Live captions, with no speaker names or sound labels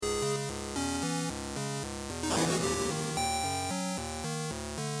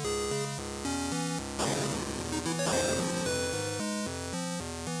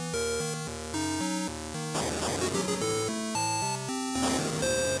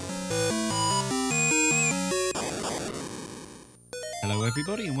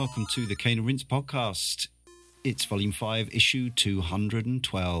everybody, and welcome to the Cane and Rinse podcast. It's Volume 5, Issue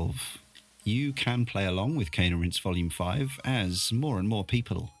 212. You can play along with Cane and Rinse Volume 5, as more and more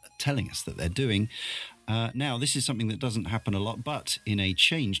people are telling us that they're doing. Now, this is something that doesn't happen a lot, but in a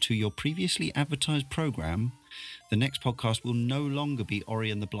change to your previously advertised programme, the next podcast will no longer be Ori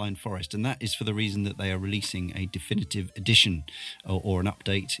and the Blind Forest, and that is for the reason that they are releasing a definitive edition or an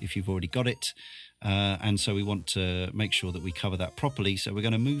update if you've already got it. And so we want to make sure that we cover that properly. So we're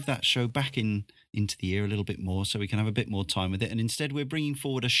going to move that show back into the year a little bit more so we can have a bit more time with it. And instead we're bringing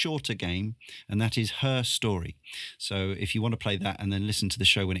forward a shorter game, and that is Her Story. So if you want to play that and then listen to the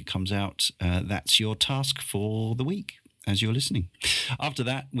show when it comes out, that's your task for the week as you're listening. After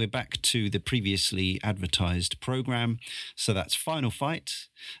that, we're back to the previously advertised programme. So that's Final Fight.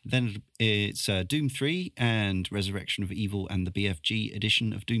 Then it's Doom 3 and Resurrection of Evil and the BFG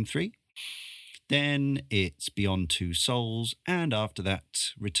edition of Doom 3. Then it's Beyond Two Souls, and after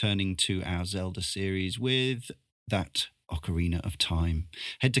that, returning to our Zelda series with that Ocarina of Time.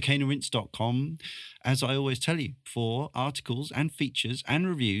 Head to caneandrinse.com, as I always tell you, for articles and features and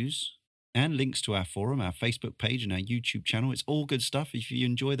reviews and links to our forum, our Facebook page and our YouTube channel. It's all good stuff. If you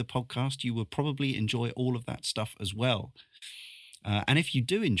enjoy the podcast, you will probably enjoy all of that stuff as well. And if you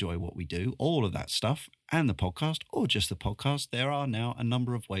do enjoy what we do, all of that stuff, and the podcast, or just the podcast, there are now a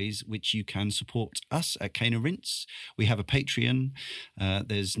number of ways which you can support us at Cane and Rinse. We have a Patreon.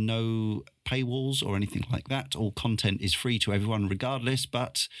 There's no paywalls or anything like that. All content is free to everyone regardless.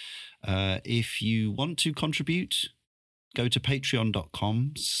 But if you want to contribute, go to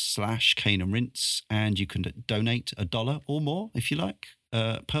patreon.com/caneandrinse, and you can donate $1 or more if you like.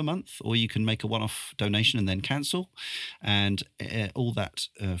 Per month, or you can make a one-off donation and then cancel, and all that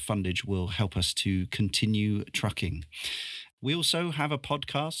fundage will help us to continue trucking. We also have a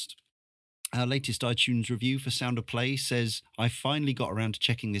podcast. Our latest iTunes review for Sound of Play says, I finally got around to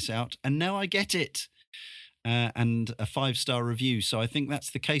checking this out, and now I get it. And a 5-star review. So I think that's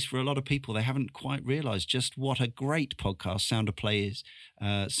the case for a lot of people. They haven't quite realised just what a great podcast Sound of Play is.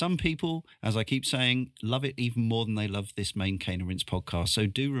 Some people, as I keep saying, love it even more than they love this main Cane and Rinse podcast. So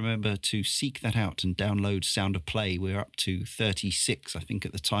do remember to seek that out and download Sound of Play. We're up to 36, I think,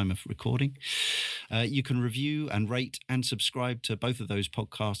 at the time of recording. You can review and rate and subscribe to both of those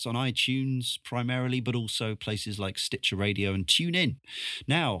podcasts on iTunes primarily, but also places like Stitcher Radio and TuneIn.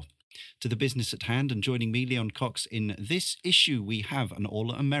 Now, to the business at hand, and joining me, Leon Cox, in this issue, we have an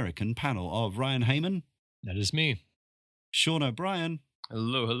all-American panel of Ryan Heyman. That is me. Sean O'Brien.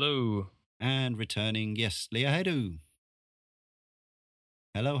 Hello, hello. And returning, yes, Leah Hedu.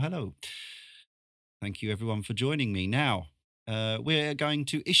 Hello, hello. Thank you, everyone, for joining me. Now, we're going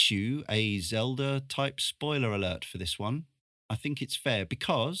to issue a Zelda-type spoiler alert for this one. I think it's fair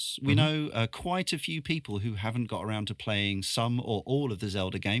because we know quite a few people who haven't got around to playing some or all of the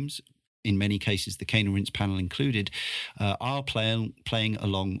Zelda games, in many cases the Cane and Rinse panel included, are playing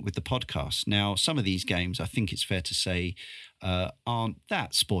along with the podcast. Now, some of these games, I think it's fair to say, aren't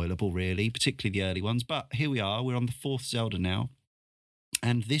that spoilable really, particularly the early ones, but here we are, we're on the 4th Zelda now.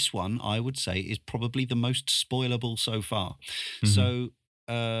 And this one, I would say, is probably the most spoilable so far. So,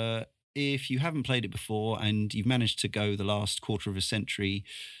 if you haven't played it before and you've managed to go the last quarter of a century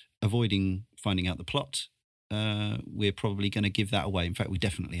avoiding finding out the plot, we're probably going to give that away. In fact, we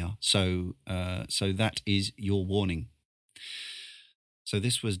definitely are. So that is your warning. So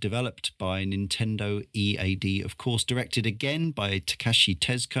this was developed by Nintendo EAD, of course, directed again by Takashi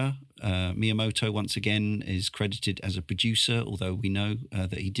Tezuka. Miyamoto, once again, is credited as a producer, although we know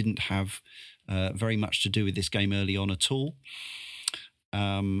that he didn't have very much to do with this game early on at all.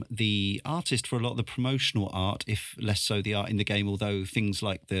 The artist for a lot of the promotional art, if less so the art in the game, although things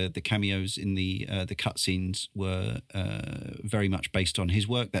like the cameos in the cutscenes were very much based on his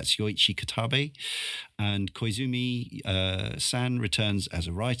work. That's Yoichi Katabe. And Koizumi San returns as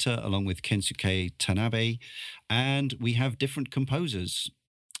a writer, along with Kensuke Tanabe. And we have different composers.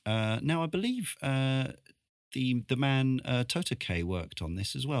 Now, I believe the man Totake worked on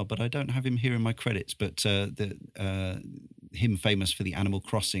this as well, but I don't have him here in my credits. But him famous for the Animal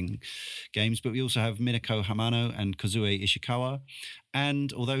Crossing games. But we also have Minako Hamano and Kozue Ishikawa.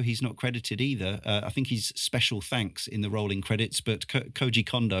 And although he's not credited either, I think he's special thanks in the rolling credits. But Koji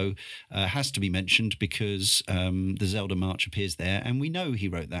Kondo has to be mentioned because the Zelda March appears there, and we know he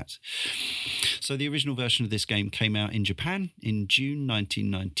wrote that. So the original version of this game came out in Japan in June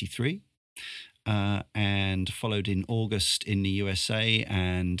 1993. And followed in August in the USA,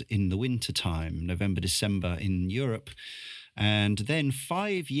 and in the winter time, November, December in Europe. And then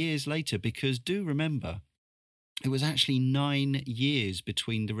 5 years later, because do remember, it was actually 9 years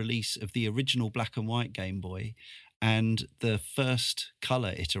between the release of the original black and white Game Boy and the first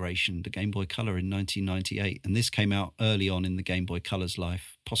Color iteration, the Game Boy Color, in 1998. And this came out early on in the Game Boy Color's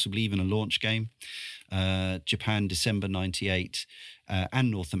life, possibly even a launch game. Japan, December 98,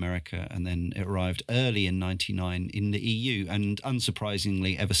 and North America. And then it arrived early in 99 in the EU. And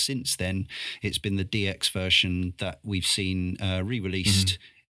unsurprisingly, ever since then, it's been the DX version that we've seen re-released.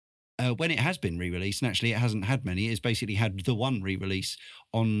 When it has been re-released, and actually it hasn't had many, it's basically had the one re-release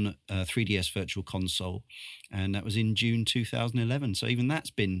on 3DS Virtual Console, and that was in June 2011. So even that's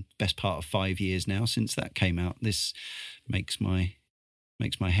been best part of 5 years now since that came out. This makes my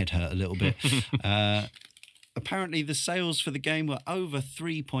head hurt a little bit. Apparently, the sales for the game were over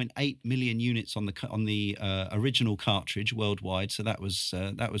 3.8 million units on the original cartridge worldwide. So that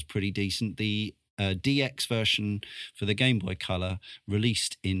was pretty decent. The DX version for the Game Boy Color,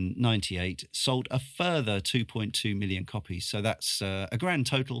 released in 98, sold a further 2.2 million copies. So that's a grand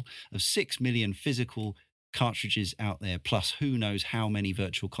total of 6 million physical cartridges out there, plus who knows how many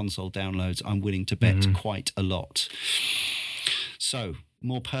Virtual Console downloads. I'm willing to bet quite a lot. So,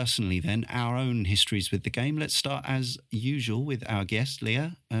 more personally then, our own histories with the game. Let's start as usual with our guest,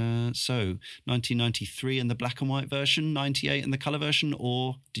 Leah. So, 1993 and the black and white version, 98 and the colour version,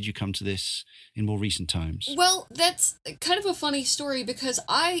 or did you come to this in more recent times? Well, that's kind of a funny story because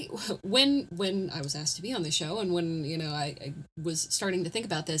when I was asked to be on the show and when, I was starting to think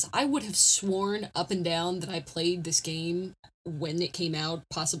about this, I would have sworn up and down that I played this game when it came out,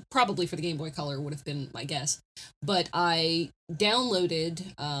 probably for the Game Boy Color would have been my guess. But I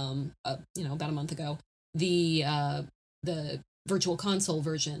downloaded, about a month ago, the Virtual Console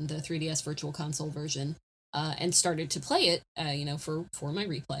version, the 3DS Virtual Console version, and started to play it, for my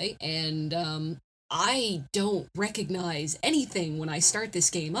replay. And I don't recognize anything when I start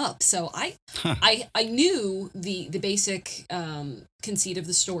this game up. So I knew the basic conceit of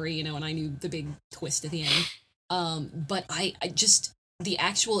the story, and I knew the big twist at the end. But I just, the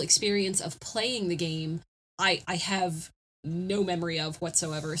actual experience of playing the game, I have no memory of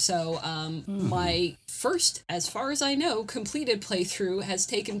whatsoever. So my first, as far as I know, completed playthrough has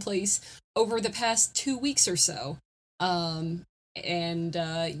taken place over the past 2 weeks or so. And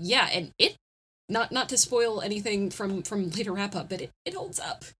it, not to spoil anything from later wrap up, but it holds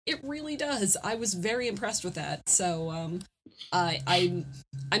up. It really does. I was very impressed with that. So I'm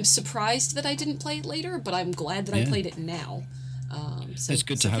surprised that I didn't play it later, but I'm glad that I played it now. It's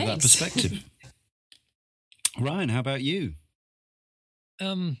good to have that perspective. Ryan, how about you?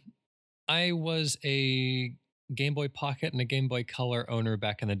 I was a Game Boy Pocket and a Game Boy Color owner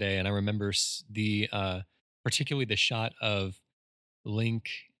back in the day, and I remember particularly the shot of Link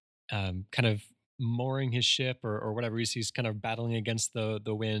kind of mooring his ship or whatever. He's kind of battling against the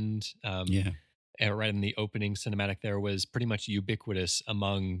wind. Right in the opening cinematic there was pretty much ubiquitous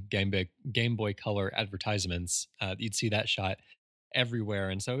among Game Boy Color advertisements. You'd see that shot everywhere.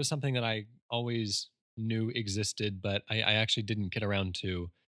 And so it was something that I always knew existed, but I actually didn't get around to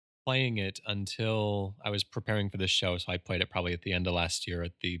playing it until I was preparing for this show. So I played it probably at the end of last year,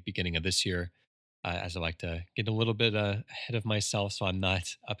 at the beginning of this year, as I like to get a little bit ahead of myself so I'm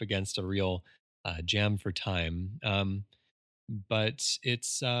not up against a real jam for time. But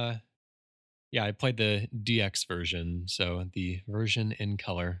it's... I played the DX version, so the version in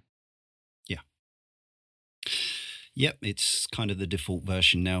color. Yeah. Yep, it's kind of the default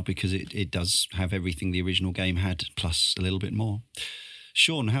version now because it does have everything the original game had, plus a little bit more.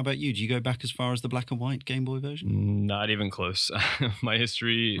 Sean, how about you? Do you go back as far as the black and white Game Boy version? Not even close. My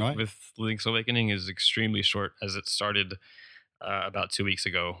history with Link's Awakening is extremely short, as it started about 2 weeks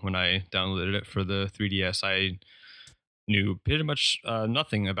ago when I downloaded it for the 3DS. I knew pretty much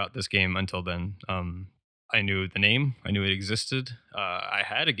nothing about this game until then. I knew the name. I knew it existed. I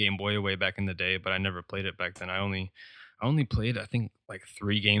had a Game Boy way back in the day, but I never played it back then. I only played, I think, like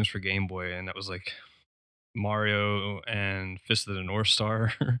 3 games for Game Boy, and that was like Mario and Fist of the North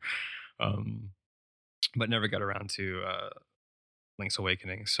Star. But never got around to Link's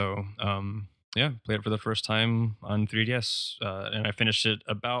Awakening. So, played it for the first time on 3DS, and I finished it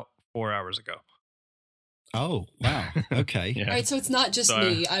about 4 hours ago. Oh, wow. Okay. All right, so it's not just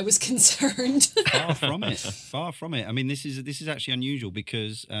me. I was concerned. Far from it. Far from it. I mean, this is actually unusual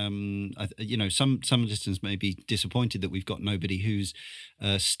because, some listeners may be disappointed that we've got nobody who's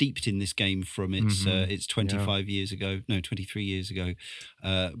steeped in this game from its 25 years ago, 23 years ago.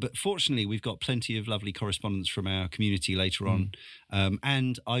 But fortunately, we've got plenty of lovely correspondence from our community later on.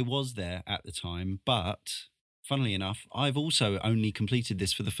 And I was there at the time, but... funnily enough, I've also only completed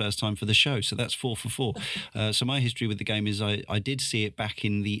this for the first time for the show, so that's 4 for 4. So my history with the game is I did see it back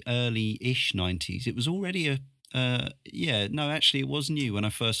in the early-ish 90s. It was already Yeah, no, actually, it was new when I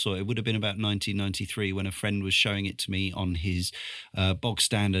first saw it. It would have been about 1993 when a friend was showing it to me on his bog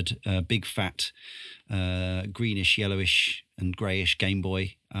standard, big fat, greenish, yellowish, and greyish Game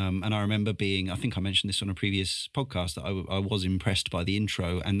Boy. And I remember I think I mentioned this on a previous podcast, that I was impressed by the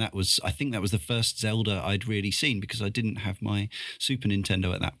intro. And I think that was the first Zelda I'd really seen, because I didn't have my Super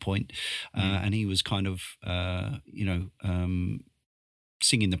Nintendo at that point. And he was kind of,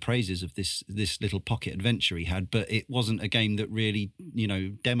 singing the praises of this little pocket adventure he had, but it wasn't a game that really,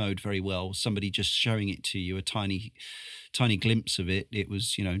 demoed very well. Somebody just showing it to you, a tiny glimpse of it. It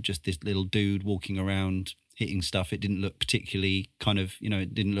was, just this little dude walking around hitting stuff. It didn't look particularly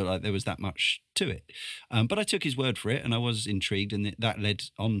it didn't look like there was that much to it. But I took his word for it, and I was intrigued, and that led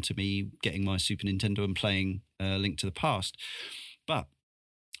on to me getting my Super Nintendo and playing Link to the Past. But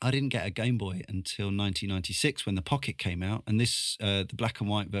I didn't get a Game Boy until 1996 when the Pocket came out, and this the black and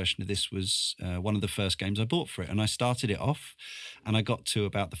white version of this was one of the first games I bought for it. And I started it off, and I got to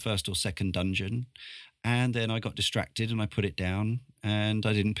about the first or second dungeon, and then I got distracted and I put it down, and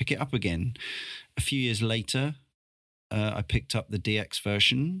I didn't pick it up again. A few years later, I picked up the DX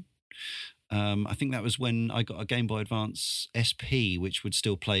version. I think that was when I got a Game Boy Advance SP, which would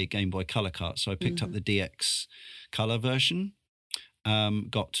still play Game Boy Color carts. So I picked up the DX Color version.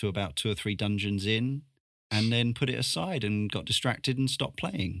 Got to about 2 or 3 dungeons in, and then put it aside and got distracted and stopped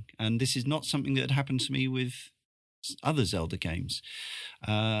playing. And this is not something that had happened to me with other Zelda games.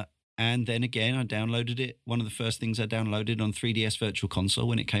 And then again, I downloaded it. One of the first things I downloaded on 3DS Virtual Console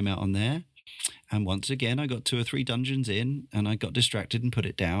when it came out on there. And once again, I got 2 or 3 dungeons in, and I got distracted and put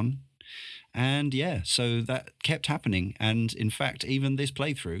it down. And yeah, so that kept happening. And in fact, even this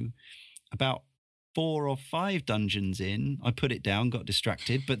playthrough, about 4 or 5 dungeons in, I put it down, got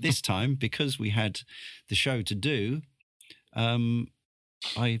distracted. But this time, because we had the show to do,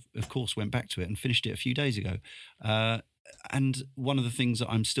 I, of course, went back to it and finished it a few days ago. And one of the things that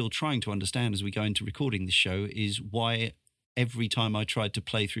I'm still trying to understand as we go into recording this show is why every time I tried to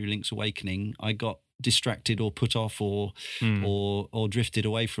play through Link's Awakening, I got distracted or put off or drifted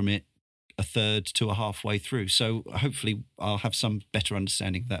away from it a third to a halfway through. So hopefully I'll have some better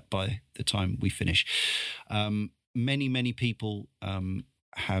understanding of that by the time we finish. Many people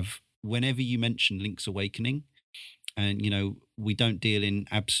have, whenever you mention Link's Awakening, and, we don't deal in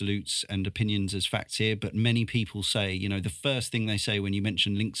absolutes and opinions as facts here, but many people say, the first thing they say when you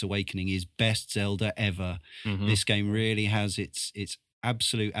mention Link's Awakening is best Zelda ever. This game really has its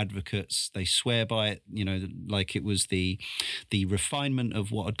absolute advocates. They swear by it, like it was the refinement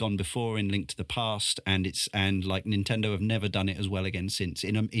of what had gone before in Link to the Past, and like Nintendo have never done it as well again since,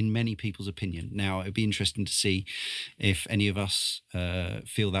 in many people's opinion. Now, it'd be interesting to see if any of us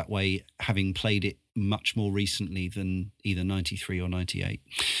feel that way, having played it much more recently than either 93 or 98.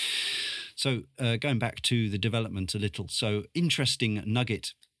 So going back to the development a little, so interesting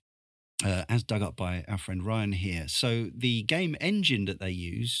nugget as dug up by our friend Ryan here. So the game engine that they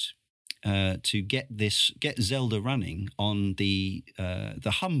used to get Zelda running on the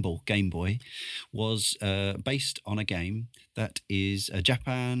humble Game Boy was based on a game that is a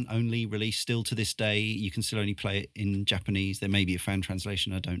Japan only release still to this day. You can still only play it in Japanese. There may be a fan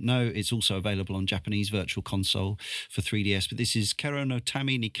translation, I don't know. It's also available on Japanese Virtual Console for 3DS, but this is Kero no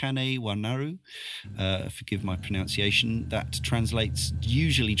Tami ni Kane wa Naru. Forgive my pronunciation. That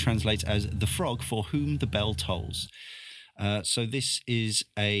usually translates as the frog for whom the bell tolls. So this is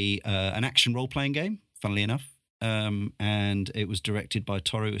an action role-playing game, funnily enough, and it was directed by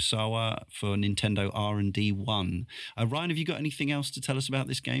Toru Osawa for Nintendo R&D 1. Ryan, have you got anything else to tell us about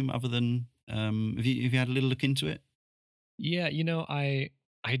this game other than have you had a little look into it? Yeah, I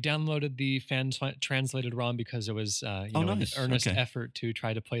downloaded the fan translated ROM because it was an earnest effort to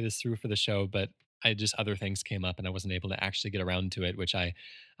try to play this through for the show, but other things came up and I wasn't able to actually get around to it, which I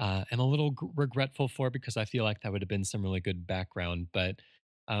am a little regretful for, because I feel like that would have been some really good background. But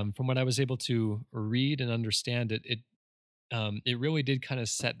from what I was able to read and understand, it really did kind of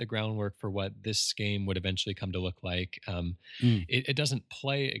set the groundwork for what this game would eventually come to look like. It doesn't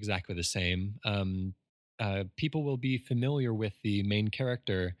play exactly the same. People will be familiar with the main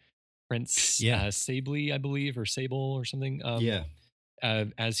character, Prince Sable, I believe, or Sable or something.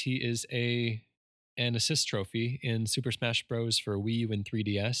 As he is an assist trophy in Super Smash Bros. For Wii U and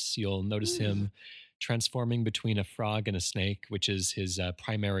 3DS. You'll notice him transforming between a frog and a snake, which is his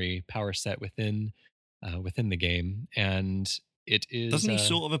primary power set within the game. And it is... Doesn't he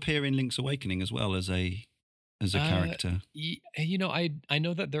sort of appear in Link's Awakening as well as a character? I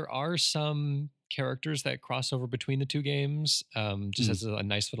know that there are some characters that cross over between the two games, just as a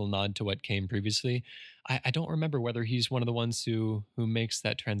nice little nod to what came previously. I don't remember whether he's one of the ones who makes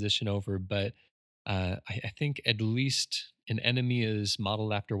that transition over, but I think at least an enemy is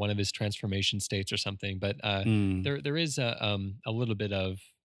modeled after one of his transformation states or something. But there is a little bit of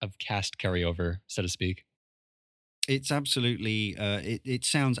cast carryover, so to speak. It's absolutely it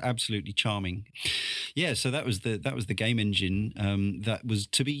sounds absolutely charming. Yeah, so that was the game engine that was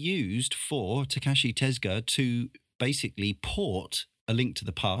to be used for Takashi Tezuka to basically port A Link to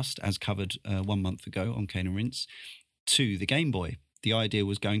the Past, as covered 1 month ago on Cane and Rinse, to the Game Boy. The idea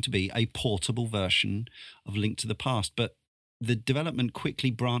was going to be a portable version of Link to the Past, but the development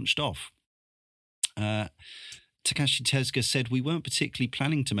quickly branched off. Takashi Tezuka said, we weren't particularly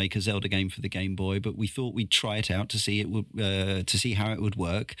planning to make a Zelda game for the Game Boy, but we thought we'd try it out to see how it would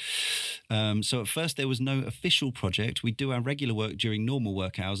work. So at first there was no official project. We'd do our regular work during normal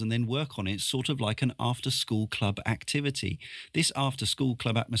work hours and then work on it sort of like an after-school club activity. This after-school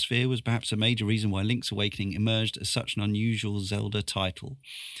club atmosphere was perhaps a major reason why Link's Awakening emerged as such an unusual Zelda title.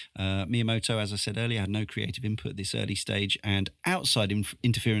 Miyamoto, as I said earlier, had no creative input at this early stage, and outside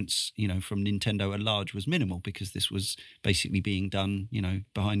interference, from Nintendo at large was minimal, because this was basically being done,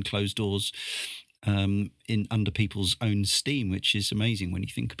 behind closed doors, under people's own steam, which is amazing when you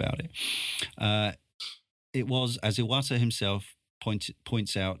think about it. It was, as Iwata himself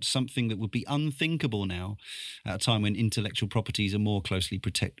points out, something that would be unthinkable now at a time when intellectual properties are more closely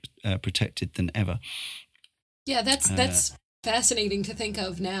protected than ever. Yeah, that's fascinating to think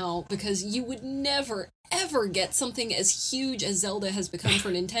of now, because you would never, ever get something as huge as Zelda has become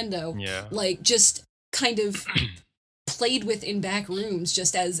for Nintendo. Yeah. Like, just kind of played with in back rooms,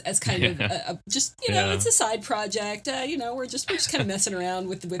 just as kind of it's a side project. We're just kind of messing around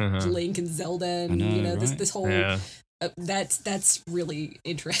with Link and Zelda, and this whole that's really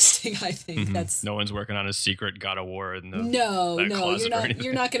interesting. I think that's no one's working on a secret God of War in the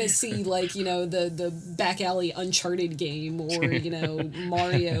you're not going to see like the back alley Uncharted game, or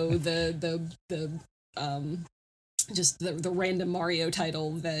Mario just the random Mario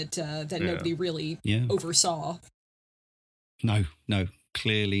title that nobody really oversaw. No,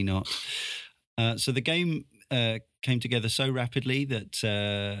 clearly not. So the game came together so rapidly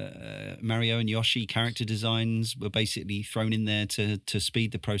that Mario and Yoshi character designs were basically thrown in there to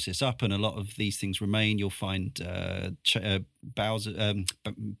speed the process up, and a lot of these things remain. You'll find Bow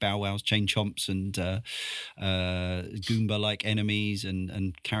Wow's Chain Chomps and Goomba-like enemies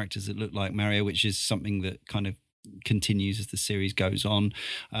and characters that look like Mario, which is something that kind of continues as the series goes on.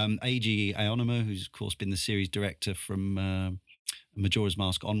 Eiji Aonuma, who's of course been the series director from Majora's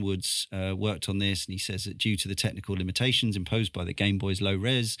Mask onwards, worked on this, and he says that due to the technical limitations imposed by the Game Boy's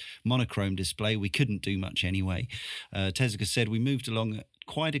low-res monochrome display, we couldn't do much anyway. Tezuka said, we moved along at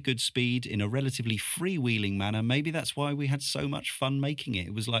quite a good speed in a relatively freewheeling manner. Maybe that's why we had so much fun making it.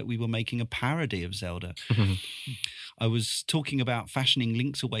 It was like we were making a parody of Zelda. I was talking about fashioning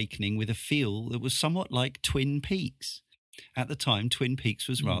Link's Awakening with a feel that was somewhat like Twin Peaks. At the time, Twin Peaks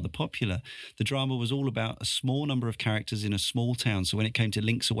was rather popular. The drama was all about a small number of characters in a small town. So when it came to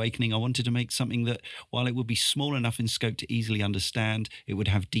Link's Awakening, I wanted to make something that, while it would be small enough in scope to easily understand, it would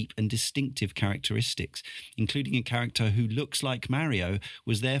have deep and distinctive characteristics. Including a character who looks like Mario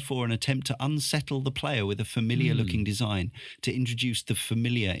was therefore an attempt to unsettle the player with a familiar-looking design, to introduce the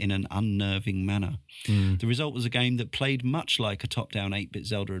familiar in an unnerving manner. The result was a game that played much like a top-down 8-bit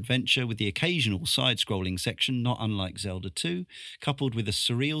Zelda adventure, with the occasional side-scrolling section, not unlike Zelda 2, coupled with a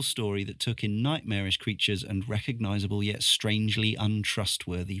surreal story that took in nightmarish creatures and recognizable yet strangely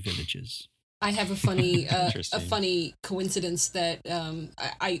untrustworthy villagers. I have a funny coincidence that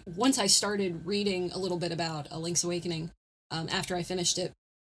I once I started reading a little bit about A Link's Awakening. After I finished it,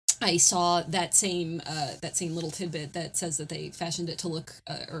 I saw that same little tidbit that says that they fashioned it to look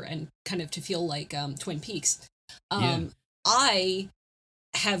and kind of to feel like Twin Peaks. I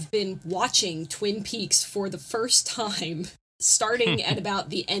have been watching Twin Peaks for the first time starting at about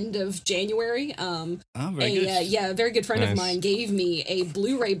the end of January. Very good. A very good friend of mine gave me a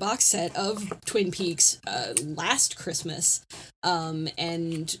Blu-ray box set of Twin Peaks last Christmas,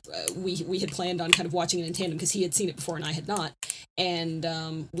 and we had planned on kind of watching it in tandem because he had seen it before and I had not, and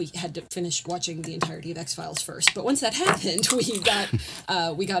we had to finish watching the entirety of X-Files first. But once that happened, we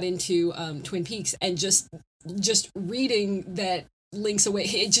got into Twin Peaks, and just reading that Link's Away,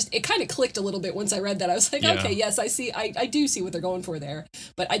 it kind of clicked a little bit once I read that. I was like, okay, yes, I do see what they're going for there.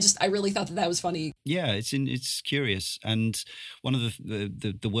 But I really thought that was funny. Yeah, it's curious. And one of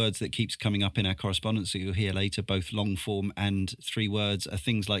the words that keeps coming up in our correspondence that you'll hear later, both long form and 3 words, are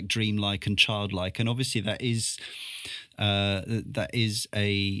things like dreamlike and childlike. And obviously that is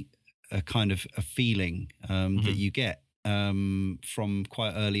a kind of a feeling that you get from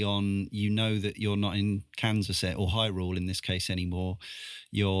quite early on. You know that you're not in Kansas or Hyrule in this case anymore.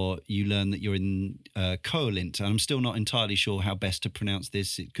 You learn that you're in Koholint, and I'm still not entirely sure how best to pronounce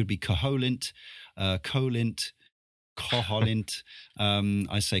this. It could be Koholint, Koholint, Koholint.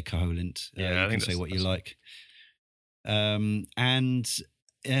 I say Koholint. Yeah, you can say what you like. And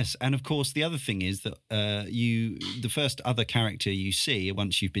yes, and of course the other thing is that the first other character you see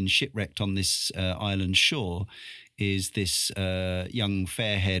once you've been shipwrecked on this island shore is this young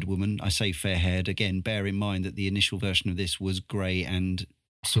fair-haired woman. I say fair-haired again. Bear in mind that the initial version of this was grey and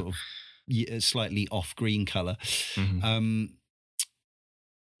sort of slightly off-green colour. Mm-hmm.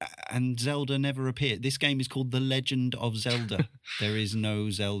 And Zelda never appeared. This game is called The Legend of Zelda. There is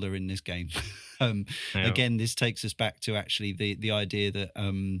no Zelda in this game. Again, this takes us back to actually the idea that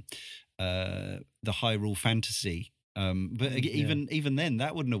the Hyrule fantasy. But even then,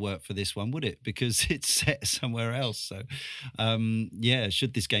 that wouldn't have worked for this one, would it? Because it's set somewhere else. So,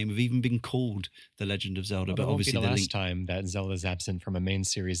 should this game have even been called The Legend of Zelda? Well, but obviously, the last time that Zelda's absent from a main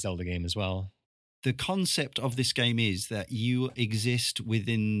series Zelda game as well. The concept of this game is that you exist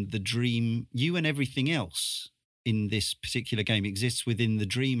within the dream. You and everything else in this particular game exists within the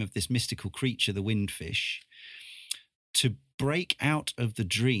dream of this mystical creature, the windfish. To break out of the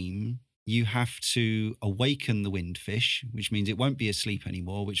dream, you have to awaken the windfish, which means it won't be asleep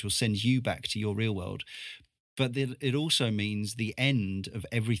anymore, which will send you back to your real world. But it also means the end of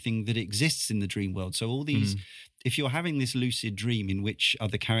everything that exists in the dream world. So all these, if you're having this lucid dream in which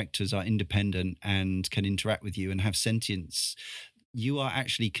other characters are independent and can interact with you and have sentience, you are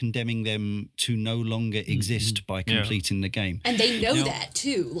actually condemning them to no longer exist by completing the game. And they know that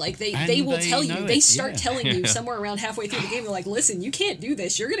too. Like they will tell you, they start telling you somewhere around halfway through the game, they're like, listen, you can't do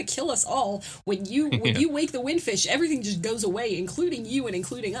this. You're going to kill us all. When you wake the windfish, everything just goes away, including you and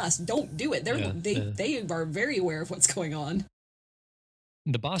including us. Don't do it. They are very aware of what's going on.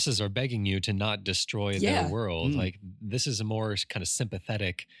 The bosses are begging you to not destroy their world. Like, this is a more kind of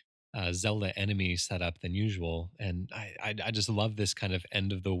sympathetic Zelda enemy setup than usual, and I just love this kind of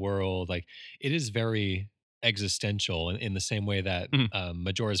end of the world. Like, it is very existential in the same way that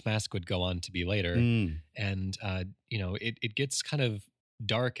Majora's Mask would go on to be later, and it gets kind of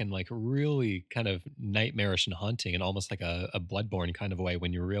dark and like really kind of nightmarish and haunting, and almost like a Bloodborne kind of way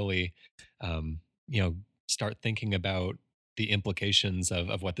when you really start thinking about the implications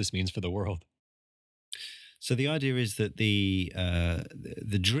of what this means for the world. So the idea is that the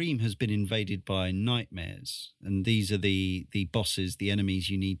dream has been invaded by nightmares, and these are the bosses, the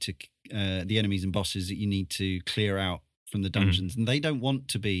enemies you need to, the enemies and bosses that you need to clear out from the dungeons, and they don't want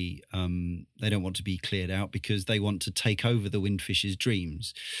to be cleared out because they want to take over the windfish's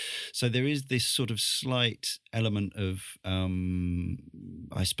dreams. So there is this sort of slight element of,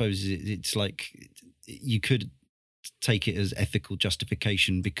 I suppose it's like you could take it as ethical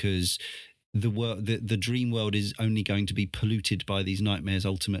justification because the dream world is only going to be polluted by these nightmares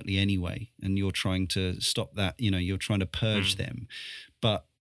ultimately anyway, and you're trying to stop that. You're trying to purge them, but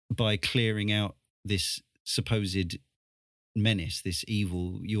by clearing out this supposed menace, this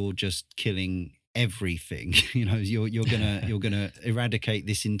evil, you're just killing everything. You're gonna eradicate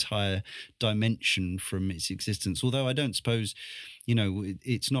this entire dimension from its existence. Although I don't suppose,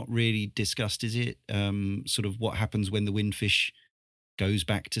 it's not really discussed, is it? Sort of what happens when the windfish goes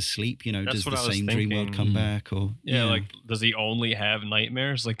back to sleep, does the same dream world come back, or like, does he only have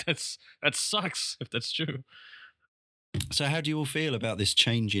nightmares? Like, that sucks if that's true. So how do you all feel about this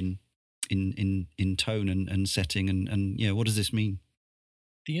change in tone and setting, and what does this mean?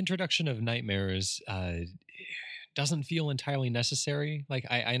 The introduction of nightmares doesn't feel entirely necessary. Like,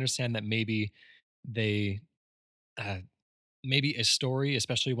 I understand that maybe they maybe a story,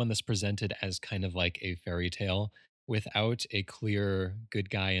 especially when this presented as kind of like a fairy tale without a clear good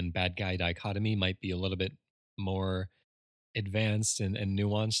guy and bad guy dichotomy, might be a little bit more advanced and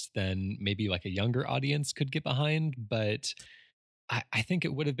nuanced than maybe like a younger audience could get behind. But I think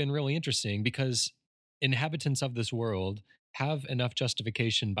it would have been really interesting because inhabitants of this world have enough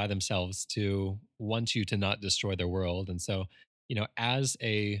justification by themselves to want you to not destroy their world. And so, as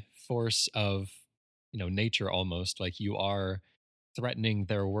a force of, nature almost, like, you are threatening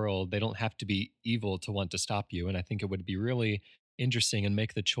their world, they don't have to be evil to want to stop you. And I think it would be really interesting and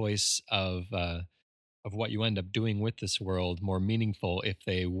make the choice of what you end up doing with this world more meaningful if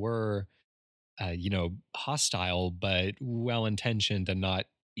they were, hostile but well-intentioned and not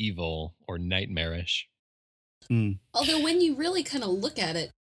evil or nightmarish. Although when you really kind of look at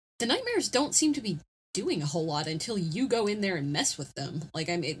it, the nightmares don't seem to be doing a whole lot until you go in there and mess with them. Like,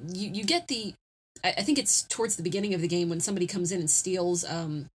 you get the I think it's towards the beginning of the game when somebody comes in and steals.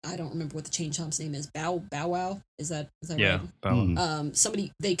 I don't remember what the chain chomp's name is. Bow Wow. Is that yeah, right? Bow Wow.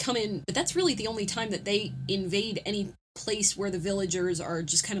 Somebody, they come in, but that's really the only time that they invade any place where the villagers are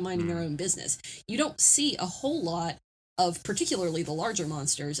just kind of minding their own business. You don't see a whole lot of particularly the larger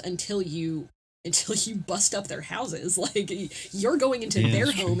monsters until you bust up their houses. Like, you're going into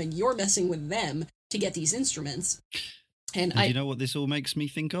their home and you're messing with them to get these instruments. And you know what this all makes me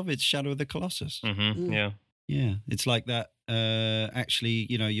think of? It's Shadow of the Colossus. Mm-hmm. Yeah. Yeah, it's like that. Actually,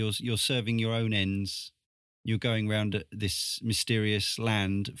 you know, you're serving your own ends. You're going around this mysterious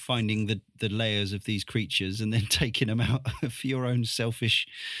land, finding the layers of these creatures, and then taking them out for your own selfish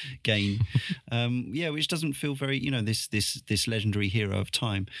gain. Which doesn't feel very, you know, this legendary hero of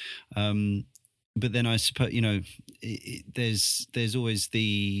time. But then I suppose, you know, there's always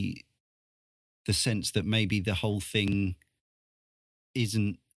the sense that maybe the whole thing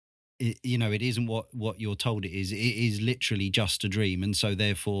isn't. It isn't what you're told it is. It is literally just a dream, and so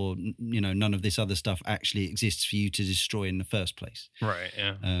therefore, you know, none of this other stuff actually exists for you to destroy in the first place. Right.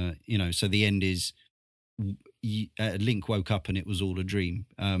 Yeah. So the end is Link woke up and it was all a dream.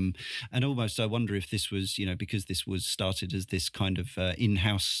 And almost, I wonder if this was, you know, because this was started as this kind of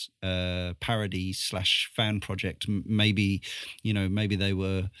in-house parody / fan project. Maybe they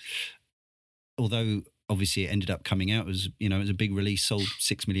were, although obviously it ended up coming out as, you know, as a big release, sold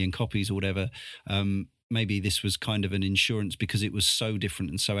 6 million copies or whatever. Maybe this was kind of an insurance because it was so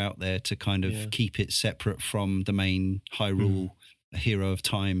different and so out there to kind of keep it separate from the main Hyrule Hero of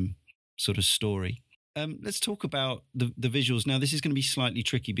Time sort of story. Let's talk about the visuals. Now, this is going to be slightly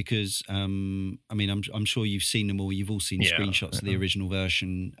tricky because, I'm sure you've seen them all. You've all seen screenshots of the original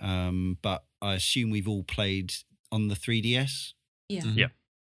version, but I assume we've all played on the 3DS? Yeah. Yeah.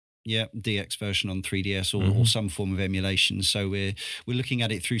 Yeah, DX version on 3DS or some form of emulation. So we're looking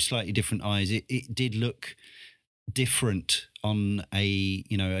at it through slightly different eyes. It did look different on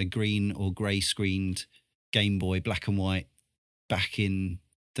a green or grey screened Game Boy, black and white, back in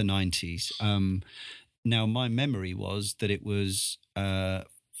the 90s. Now, my memory was that it was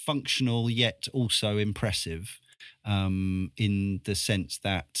functional yet also impressive, in the sense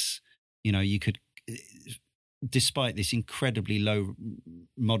that, you know, you could, despite this incredibly low,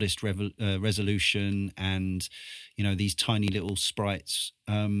 modest resolution and, you know, these tiny little sprites,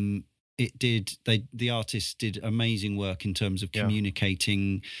 the artists did amazing work in terms of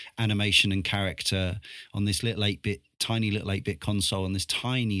communicating animation and character on this tiny little 8-bit console on this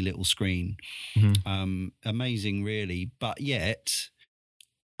tiny little screen. Amazing, really. But yet,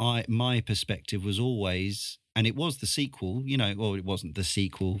 my perspective was always, and it was the sequel, you know, well, it wasn't the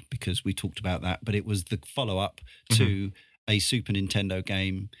sequel because we talked about that, but it was the follow-up to a Super Nintendo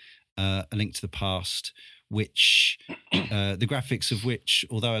game, A Link to the Past, which the graphics of which,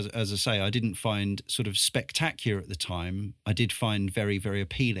 although, as I say, I didn't find sort of spectacular at the time, I did find very, very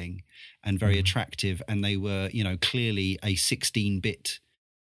appealing and very attractive, and they were, you know, clearly a 16-bit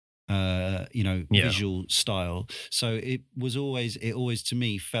visual style. So it always to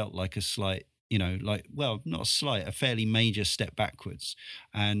me felt like a slight, you know, like, well, not a slight, a fairly major step backwards.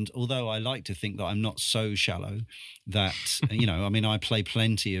 And although I like to think that I'm not so shallow that, you know, I mean, I play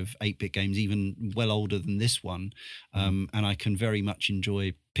plenty of 8-bit games, even well older than this one. And I can very much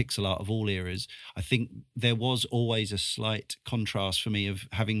enjoy pixel art of all eras. I think there was always a slight contrast for me of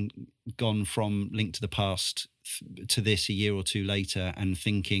having gone from Link to the Past to this a year or two later and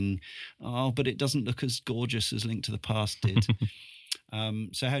thinking, oh, but it doesn't look as gorgeous as Link to the Past did.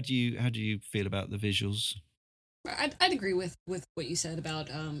 So how do you feel about the visuals? I'd agree with what you said about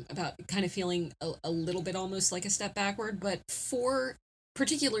kind of feeling a little bit almost like a step backward, but for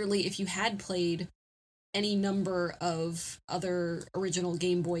particularly if you had played any number of other original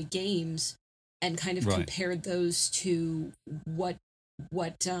Game Boy games and kind of compared those to what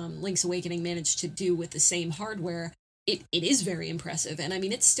Link's Awakening managed to do with the same hardware, it is very impressive. And I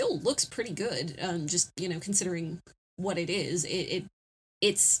mean, it still looks pretty good, just, you know, considering what it is.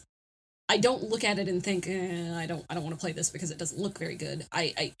 It's I don't look at it and think, I don't want to play this because it doesn't look very good.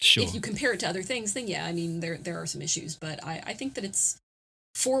 Sure. If you compare it to other things, then yeah, I mean, there are some issues, but I think that it's,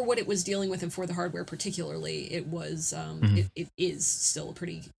 for what it was dealing with and for the hardware particularly, it was it is still a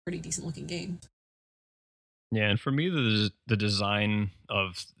pretty decent looking game. Yeah, and for me, the design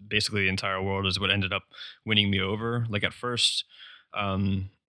of basically the entire world is what ended up winning me over. Like at first, I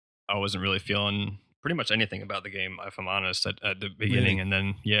wasn't really feeling pretty much anything about the game, if I'm honest, at the beginning.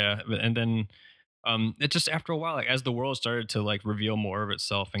 Really? And then it just, after a while, like as the world started to like reveal more of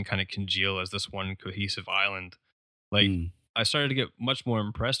itself and kind of congeal as this one cohesive island, like I started to get much more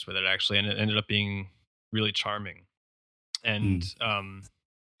impressed with it actually, and it ended up being really charming. And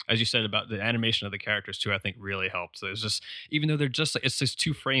as you said about the animation of the characters too, I think really helped. So it's just, even though they're just like, it's just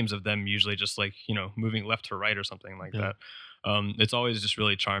 2 frames of them usually just like, moving left to right or something like that. It's always just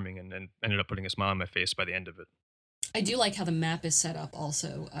really charming, and ended up putting a smile on my face by the end of it. I do like how the map is set up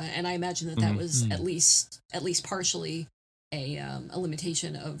also, and I imagine that was at least partially a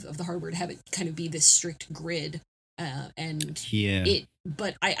limitation of the hardware to have it kind of be this strict grid,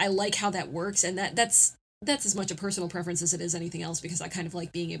 But I like how that works, and that's as much a personal preference as it is anything else, because I kind of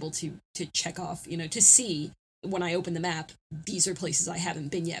like being able to check off, to see when I open the map, these are places I haven't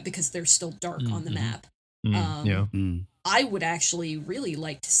been yet because they're still dark on the map. I would actually really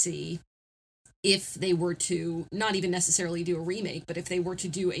like to see if they were to not even necessarily do a remake, but if they were to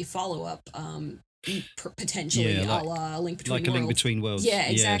do a follow-up, potentially a la Link Between Worlds. Like a Link Between Worlds. Yeah,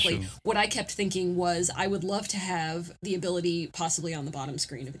 exactly. Yeah, sure. What I kept thinking was I would love to have the ability, possibly on the bottom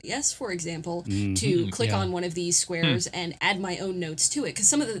screen of a DS, for example, to click on one of these squares and add my own notes to it. Because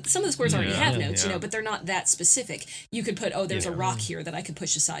some of the squares already have notes, but they're not that specific. You could put, there's a rock here that I could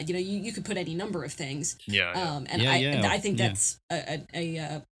push aside. You could put any number of things. I think that's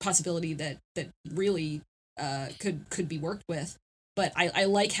a possibility that really could be worked with. But I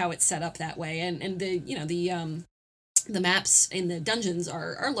like how it's set up that way, and the maps in the dungeons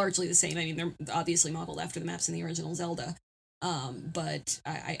are largely the same. I mean, they're obviously modeled after the maps in the original Zelda, but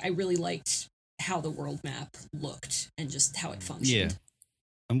I really liked how the world map looked and just how it functioned. Yeah,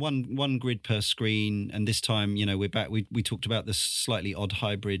 and one grid per screen, and this time, we're back. We talked about this slightly odd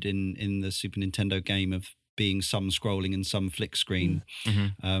hybrid in the Super Nintendo game of being some scrolling and some flick screen,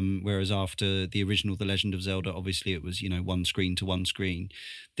 whereas after the original The Legend of Zelda, obviously it was one screen to one screen.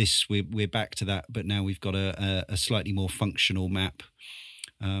 This we're back to that, but now we've got a slightly more functional map.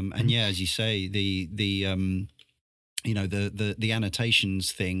 And as you say, the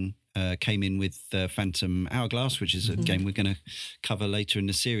annotations thing came in with Phantom Hourglass, which is a game we're going to cover later in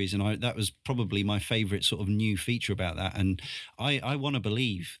the series, and that was probably my favourite sort of new feature about that. And I want to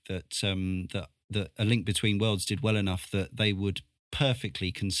believe that A Link Between Worlds did well enough that they would perfectly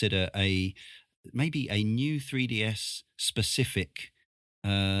consider maybe a new 3DS specific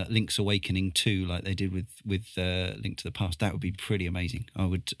Link's Awakening 2, like they did with Link to the Past. That would be pretty amazing. I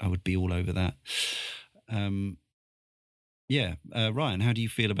would be all over that. Ryan, how do you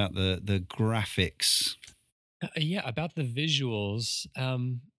feel about the graphics? About the visuals.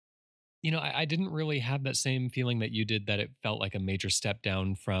 I didn't really have that same feeling that you did, that it felt like a major step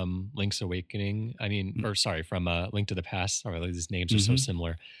down from Link's Awakening. I mean, from Link to the Past. Sorry, these names are so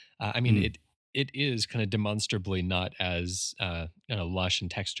similar. It is kind of demonstrably not as lush and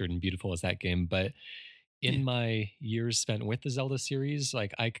textured and beautiful as that game. But in my years spent with the Zelda series,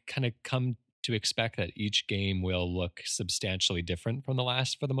 like I kind of come to expect that each game will look substantially different from the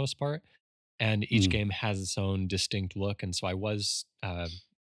last for the most part. And each game has its own distinct look. And so I was...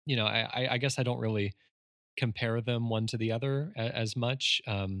 I guess I don't really compare them one to the other as much.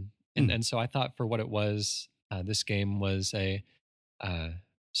 And so I thought for what it was, this game was a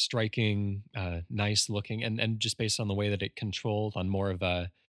striking, nice looking, and just based on the way that it controlled on more of a,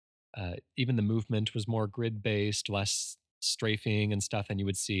 even the movement was more grid based, less strafing and stuff than you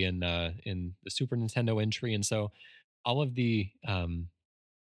would see in the Super Nintendo entry. And so all of the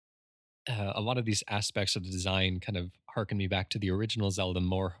a lot of these aspects of the design kind of harken me back to the original Zelda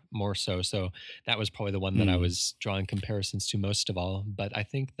more so. So that was probably the one that I was drawing comparisons to most of all. But I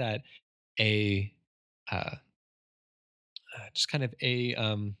think that just kind of a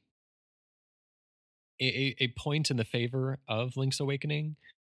point in the favor of Link's Awakening,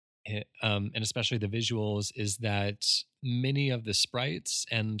 and especially the visuals, is that many of the sprites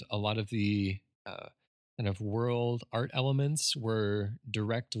and a lot of the kind of world art elements were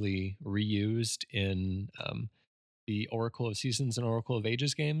directly reused in the Oracle of Seasons and Oracle of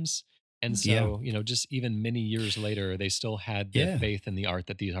Ages games. And so, just even many years later, they still had the faith in the art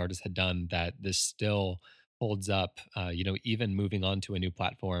that these artists had done, that this still holds up, even moving on to a new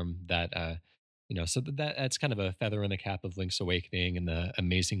platform that, so that's kind of a feather in the cap of Link's Awakening and the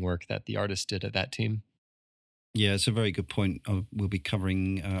amazing work that the artists did at that team. Yeah, it's a very good point. We'll be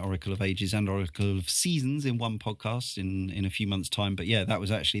covering Oracle of Ages and Oracle of Seasons in one podcast in a few months' time. But yeah, that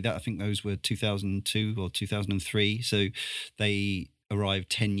was actually that. I think those were 2002 or 2003. So they arrived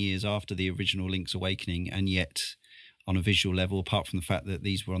 10 years after the original Link's Awakening, and yet on a visual level, apart from the fact that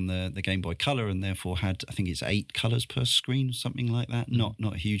these were on the Game Boy Color and therefore had, I think it's 8 colors per screen, something like that. Not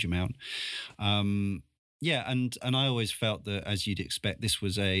a huge amount. And I always felt that, as you'd expect, this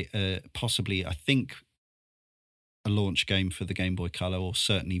was a possibly, I think, a launch game for the Game Boy Color, or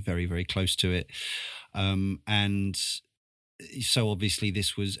certainly very, very close to it. And so obviously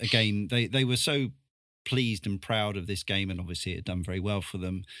this was a game, they were so pleased and proud of this game, and obviously it had done very well for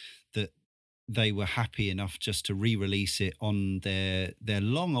them, that they were happy enough just to re-release it on their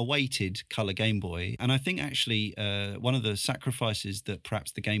long-awaited Color Game Boy. And I think actually one of the sacrifices that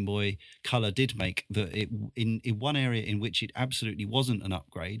perhaps the Game Boy Color did make, that it in one area in which it absolutely wasn't an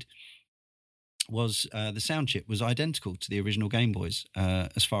upgrade, was the sound chip was identical to the original Game Boys,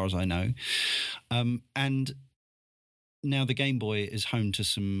 as far as I know. And now the Game Boy is home to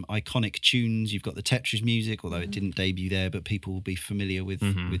some iconic tunes. You've got the Tetris music, although it didn't debut there, but people will be familiar with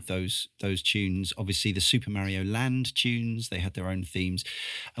those tunes. Obviously, the Super Mario Land tunes, they had their own themes.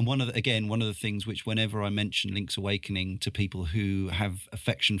 And one of the things which, whenever I mention Link's Awakening to people who have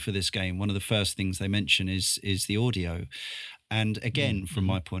affection for this game, one of the first things they mention is the audio. And again, from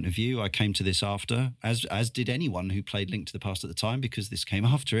my point of view, I came to this after, as did anyone who played Link to the Past at the time, because this came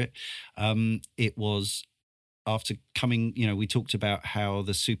after it. It was after coming, we talked about how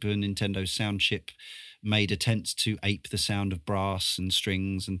the Super Nintendo sound chip made attempts to ape the sound of brass and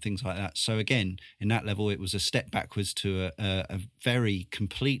strings and things like that. So again, in that level, it was a step backwards to a very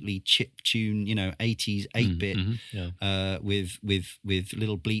completely chip tune, 80s 8-bit with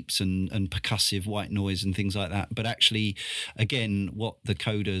little bleeps and percussive white noise and things like that. But actually, again, what the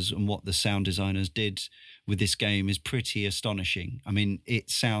coders and what the sound designers did with this game is pretty astonishing. I mean,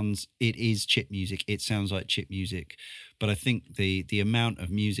 it is chip music. It sounds like chip music. But I think the amount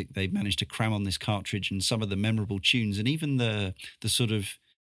of music they've managed to cram on this cartridge, and some of the memorable tunes, and even the sort of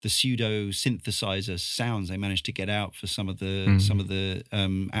the pseudo synthesizer sounds they managed to get out for some of the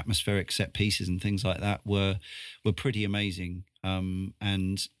atmospheric set pieces and things like that were pretty amazing.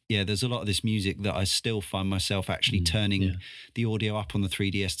 And yeah, there's a lot of this music that I still find myself actually turning the audio up on the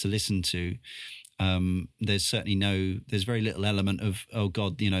 3DS to listen to. There's very little element of, oh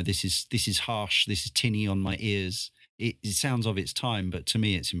God, this is harsh, this is tinny on my ears. It sounds of its time, but to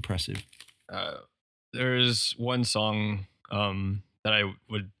me, it's impressive. There's one song that I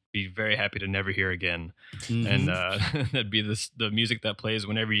would be very happy to never hear again, and that'd be the music that plays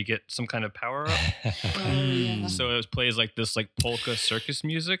whenever you get some kind of power up. So it plays like this, like polka circus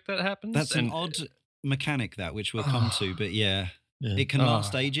music that happens. That's an odd mechanic, which we'll come to, but yeah. It can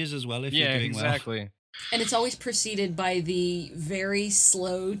last ages as well if you're doing exactly. well. And it's always preceded by the very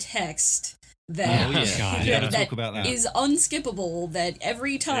slow text that, talk about that. Is unskippable, that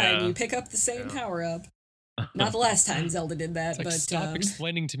every time you pick up the same power-up. Not the last time Zelda did that, but stop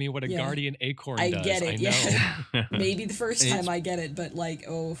explaining to me what a guardian acorn does. I get it, I know. Maybe the first time I get it, but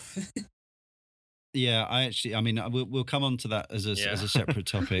Yeah, we'll come on to that as a separate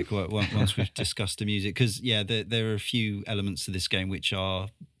topic once we've discussed the music, because there are a few elements to this game which are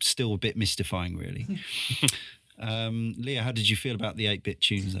still a bit mystifying, really. Leah, how did you feel about the 8-bit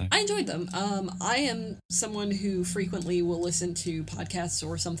tunes, though? I enjoyed them. I am someone who frequently will listen to podcasts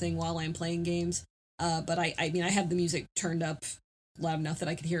or something while I'm playing games, but I have the music turned up loud enough that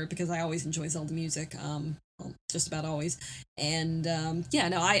I could hear it, because I always enjoy Zelda music. Just about always. And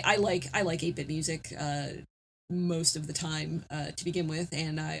I like 8-bit music most of the time to begin with,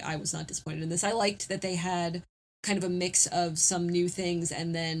 and I was not disappointed in this. I liked that they had kind of a mix of some new things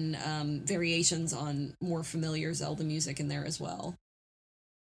and then variations on more familiar Zelda music in there as well.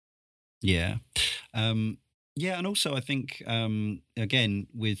 Yeah. And also I think, again,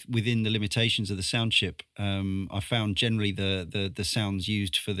 within the limitations of the sound chip, I found generally the sounds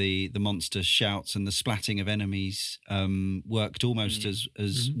used for the monster shouts and the splatting of enemies worked almost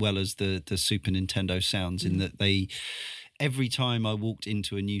as well as the Super Nintendo sounds, in that every time I walked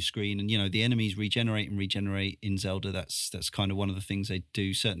into a new screen, and the enemies regenerate in Zelda, that's kind of one of the things they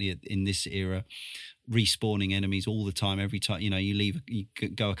do, certainly in this era, respawning enemies all the time. Every time you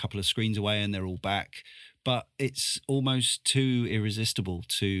go a couple of screens away and they're all back. But it's almost too irresistible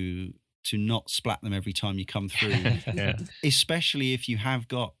to not splat them every time you come through, especially if you have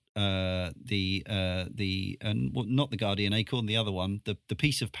got not the Guardian Acorn, the other one, the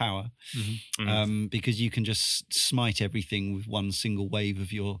piece of power, because you can just smite everything with one single wave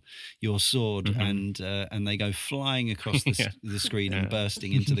of your sword, and they go flying across the screen and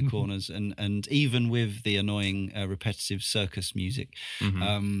bursting into the corners, and even with the annoying repetitive circus music.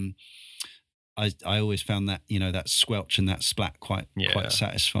 I always found that that squelch and that splat quite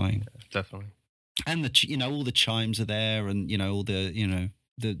satisfying. Yeah, definitely. And all the chimes are there, and all the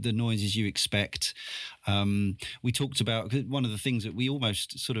the noises you expect. We talked about one of the things that we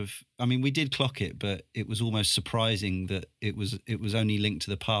almost sort of, we did clock it, but it was almost surprising that it was only Link to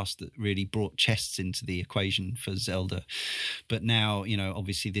the Past that really brought chests into the equation for Zelda. But now,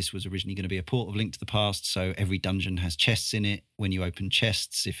 obviously this was originally going to be a port of Link to the Past, so every dungeon has chests in it. when you open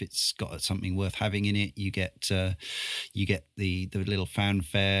chests, if it's got something worth having in it, you get the little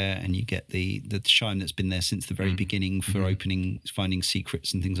fanfare, and you get the chime that's been there since the very beginning for finding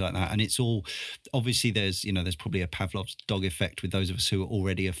secrets and things like that. And it's all, obviously there's probably a Pavlov's dog effect with those of us who are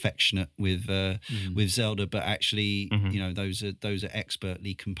already affectionate with Zelda, but actually those are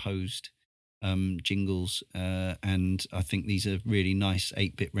expertly composed jingles, and I think these are really nice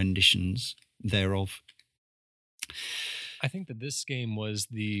 8-bit renditions thereof. I think that this game was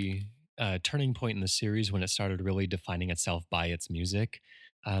the turning point in the series when it started really defining itself by its music.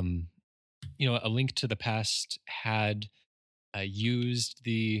 A Link to the Past had used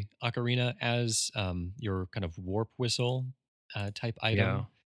the ocarina as your kind of warp whistle type item,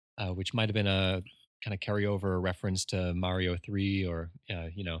 which might have been a kind of carryover reference to Mario 3 or,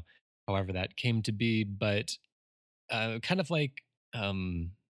 however that came to be. But kind of like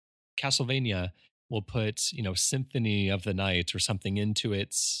Castlevania will put, Symphony of the Night or something into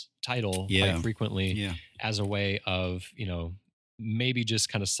its title quite frequently as a way of, maybe just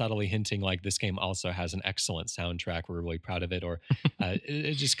kind of subtly hinting like this game also has an excellent soundtrack. We're really proud of it. Or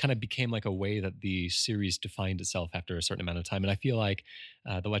it just kind of became like a way that the series defined itself after a certain amount of time. And I feel like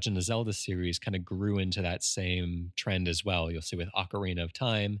the Legend of Zelda series kind of grew into that same trend as well. You'll see with Ocarina of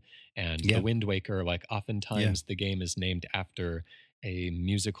Time and The Wind Waker, like oftentimes the game is named after a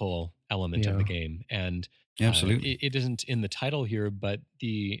musical element of the game. And absolutely, it isn't in the title here, but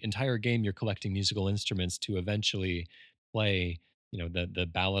the entire game you're collecting musical instruments to eventually play the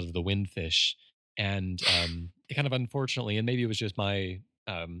Ballad of the Windfish. And it kind of unfortunately, and maybe it was just my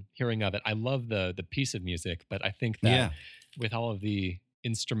hearing of it, I love the piece of music, but I think that with all of the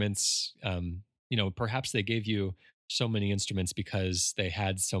instruments, perhaps they gave you so many instruments because they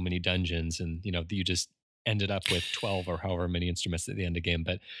had so many dungeons, and you just ended up with 12 or however many instruments at the end of the game.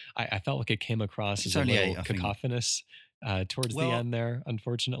 But I felt like it came across as a little cacophonous towards the end there,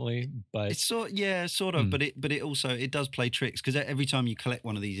 unfortunately. But it's sort of, but it also, it does play tricks, because every time you collect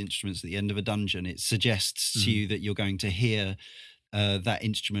one of these instruments at the end of a dungeon, it suggests to you that you're going to hear that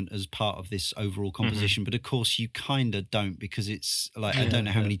instrument as part of this overall composition. But of course you kind of don't, because it's like, I don't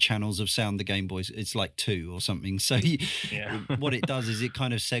know how many channels of sound the Game Boy, it's like 2 or something. So what it does is it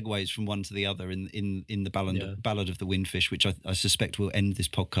kind of segues from one to the other in the Ballad of the Windfish, which I suspect we'll end this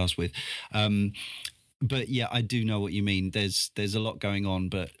podcast with. But yeah, I do know what you mean. There's a lot going on,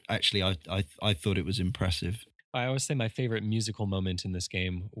 but actually I thought it was impressive. I always say my favorite musical moment in this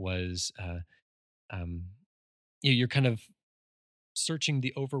game was you're kind of searching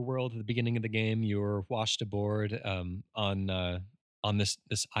the overworld at the beginning of the game. You're washed aboard on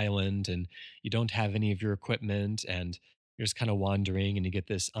this island, and you don't have any of your equipment, and you're just kind of wandering, and you get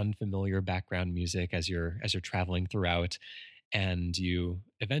this unfamiliar background music as you're traveling throughout. And you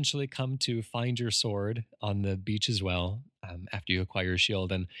eventually come to find your sword on the beach as well, after you acquire your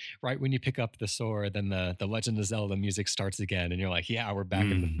shield. And right when you pick up the sword, then the Legend of Zelda music starts again, and you're like, yeah, we're back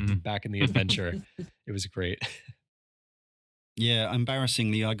in the adventure. It was great. Yeah,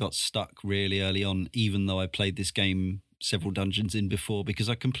 embarrassingly, I got stuck really early on, even though I played this game several dungeons in before, because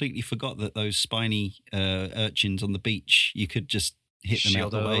I completely forgot that those spiny urchins on the beach, you could just hit them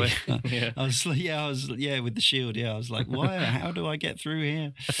out the way. I was with the shield. I was like, why? How do I get through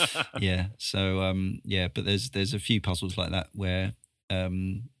here? So but there's a few puzzles like that where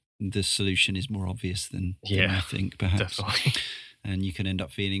the solution is more obvious than I think, perhaps. Definitely. And you can end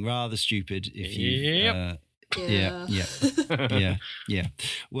up feeling rather stupid if you Yeah.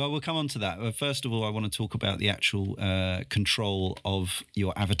 Well, we'll come on to that. First of all, I want to talk about the actual control of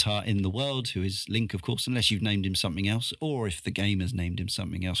your avatar in the world, who is Link, of course, unless you've named him something else, or if the game has named him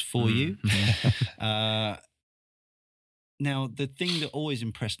something else for you. Now, the thing that always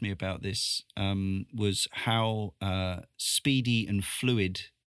impressed me about this was how speedy and fluid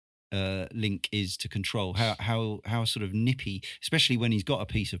Link is to control, how sort of nippy, especially when he's got a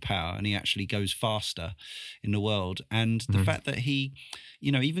piece of power and he actually goes faster in the world. And the fact that he,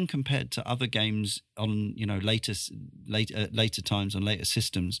 even compared to other games on later times on later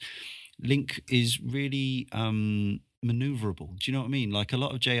systems, Link is really maneuverable. Do you know what I mean? Like a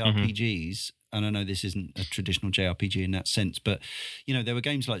lot of JRPGs, and I know this isn't a traditional JRPG in that sense, but there were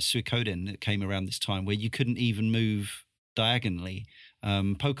games like Suikoden that came around this time where you couldn't even move diagonally.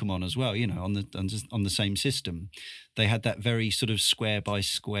 Pokemon as well, on the same system, they had that very sort of square by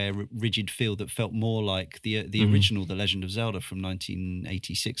square rigid feel that felt more like the original The Legend of Zelda from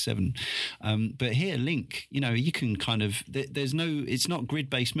 1986-7. But here, Link, you can kind of it's not grid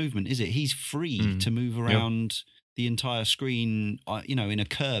based movement, is it? He's free to move around the entire screen, in a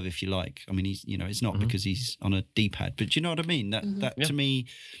curve, if you like. I mean, he's, it's not because he's on a D-pad, but do you know what I mean? That to me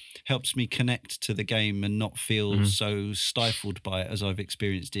helps me connect to the game and not feel so stifled by it as I've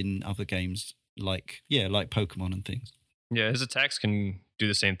experienced in other games like Pokemon and things. Yeah, his attacks can do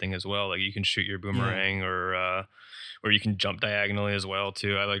the same thing as well. Like you can shoot your boomerang or you can jump diagonally as well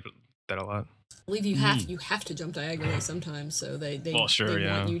too. I like that a lot. I believe you have to jump diagonally sometimes, so they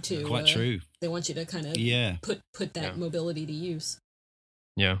want you to. Quite true. They want you to kind of put that mobility to use.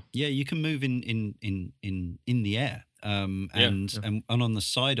 Yeah, you can move in the air, and on the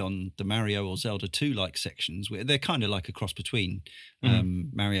side on the Mario or Zelda 2 like sections, where they're kind of like a cross between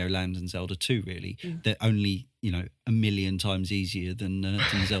Mario Land and Zelda 2. Really, they're only a million times easier than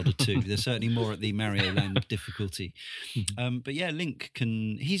Zelda 2. They're certainly more at the Mario Land difficulty. But yeah, Link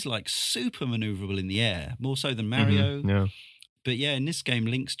he's like super maneuverable in the air, more so than Mario. Yeah. But yeah, in this game,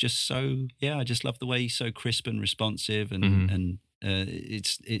 Link's just so I just love the way he's so crisp and responsive, and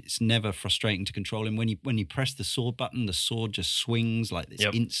it's never frustrating to control him. When you press the sword button, the sword just swings like this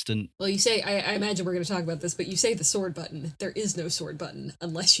instant. Well, you say I imagine we're going to talk about this, but you say the sword button. There is no sword button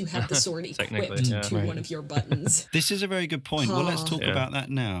unless you have the sword equipped to one of your buttons. This is a very good point. Well, let's talk about that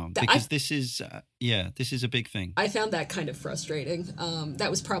now, because this is a big thing. I found that kind of frustrating.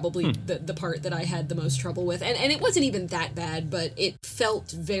 That was probably the part that I had the most trouble with, and it wasn't even that bad, but it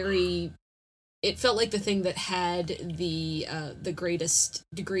felt like the thing that had the greatest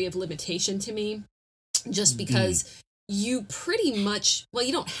degree of limitation to me, just because you pretty much,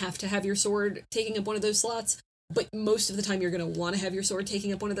 you don't have to have your sword taking up one of those slots, but most of the time you're going to want to have your sword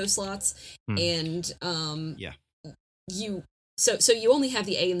taking up one of those slots, and so you only have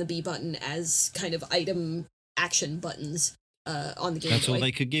the A and the B button as kind of item action buttons on the Game Boy. That's all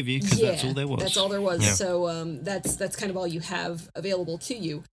they could give you, because that's all there was. That's all there was. Yeah. So that's kind of all you have available to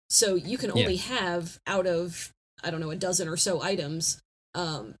you. So you can only have, out of, a dozen or so items,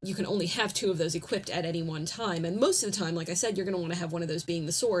 you can only have 2 of those equipped at any one time. And most of the time, like I said, you're going to want to have one of those being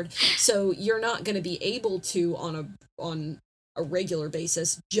the sword. So you're not going to be able to, on a regular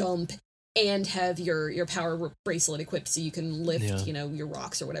basis, jump and have your power bracelet equipped so you can lift, your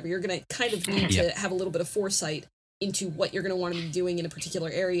rocks or whatever. You're going to kind of need to have a little bit of foresight into what you're going to want to be doing in a particular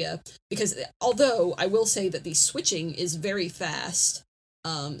area. Because although I will say that the switching is very fast,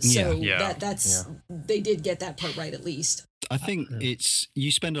 they did get that part right, at least. I think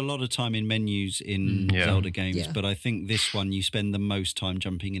you spend a lot of time in menus in Zelda games, but I think this one you spend the most time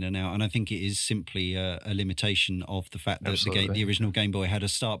jumping in and out, and I think it is simply a limitation of the fact that the original Game Boy had a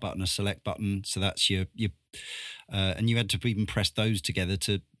start button, a select button, so that's your and you had to even press those together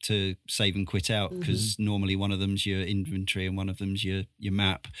to save and quit out, because normally one of them's your inventory and one of them's your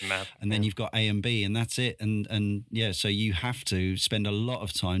map, and then you've got A and B, and that's it. And so you have to spend a lot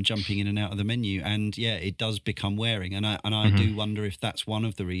of time jumping in and out of the menu, and it does become wearing. And I do wonder if that's one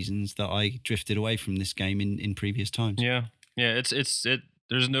of the reasons that I drifted away from this game in previous times. It's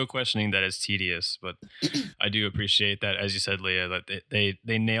there's no questioning that it's tedious, but I do appreciate that, as you said, Leah, that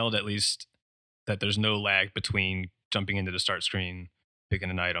they nailed at least that there's no lag between jumping into the start screen,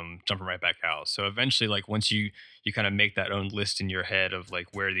 picking an item, jumping right back out. So eventually, like once you kind of make that own list in your head of like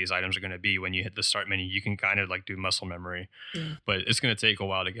where these items are going to be when you hit the start menu, you can kind of like do muscle memory, but it's going to take a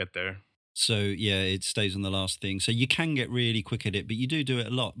while to get there. So it stays on the last thing. So you can get really quick at it, but you do it a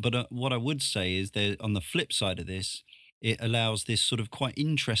lot. But what I would say is on the flip side of this, it allows this sort of quite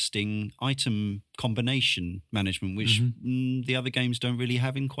interesting item combination management, which the other games don't really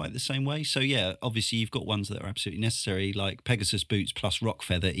have in quite the same way. So obviously you've got ones that are absolutely necessary, like Pegasus boots plus rock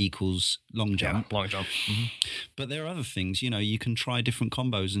feather equals long jump. Long jump. But there are other things, you can try different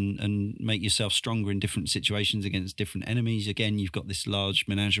combos and make yourself stronger in different situations against different enemies. Again, you've got this large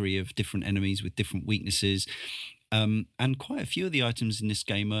menagerie of different enemies with different weaknesses. And quite a few of the items in this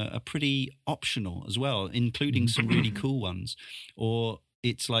game are pretty optional as well, including some really cool ones. Or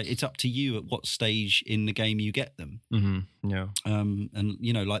it's up to you at what stage in the game you get them. And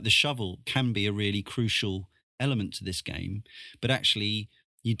like the shovel can be a really crucial element to this game, but actually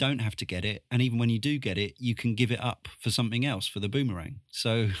you don't have to get it. And even when you do get it, you can give it up for something else, for the boomerang.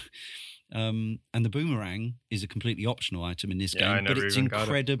 So and the boomerang is a completely optional item in this game, but it's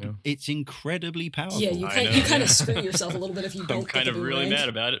It's incredibly powerful. Yeah, you kind of screw yourself a little bit if you don't. I'm kind of really mad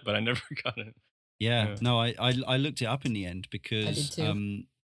about it, but I never got it. No, I looked it up in the end because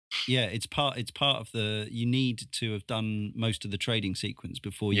it's part of the, you need to have done most of the trading sequence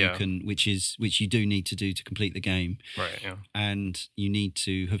before you can, which you do need to do to complete the game. Right, yeah. And you need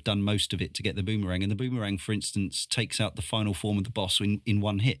to have done most of it to get the boomerang. And the boomerang, for instance, takes out the final form of the boss in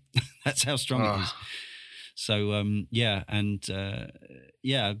one hit. That's how strong it is. So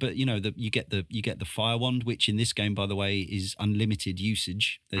but you get the fire wand, which in this game, by the way, is unlimited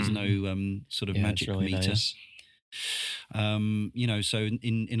usage. There's no sort of magic really meter. Nice. So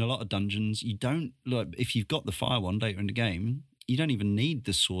in a lot of dungeons, you don't if you've got the fire wand later in the game, you don't even need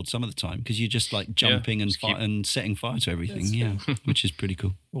the sword some of the time because you're just like jumping and setting fire to everything. Which is pretty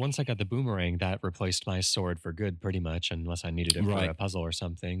cool. Once I got the boomerang, that replaced my sword for good, pretty much, unless I needed it for a puzzle or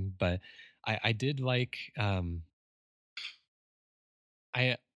something. But I did like.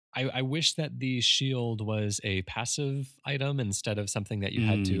 I wish that the shield was a passive item instead of something that you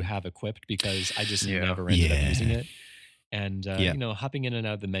had to have equipped, because I just never ended up using it. And hopping in and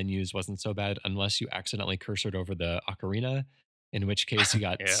out of the menus wasn't so bad unless you accidentally cursored over the ocarina, in which case you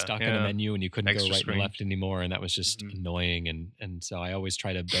got stuck in a menu and you couldn't go right and left anymore, and that was just annoying. And so I always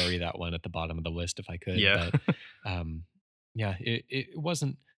try to bury that one at the bottom of the list if I could. But it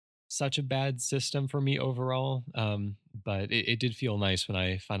wasn't such a bad system for me overall, but it did feel nice when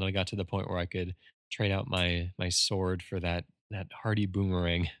I finally got to the point where I could trade out my sword for that hardy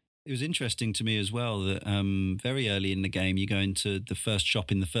boomerang. It was interesting to me as well that very early in the game, you go into the first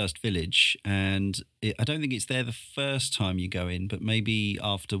shop in the first village, and I don't think it's there the first time you go in, but maybe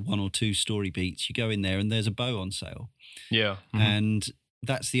after one or two story beats, you go in there and there's a bow on sale. Yeah. And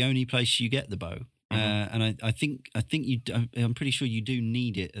that's the only place you get the bow. And I think I'm pretty sure you do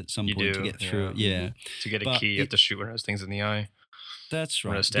need it at some point to get through it. Yeah. To get a key, you have to shoot one of those things in the eye. That's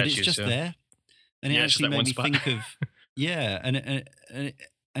right. But it's just there. And it actually made me think of,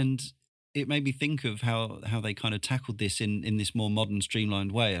 and it made me think of how they kind of tackled this in this more modern,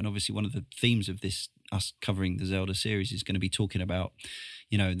 streamlined way. And obviously one of the themes of this, us covering the Zelda series, is going to be talking about,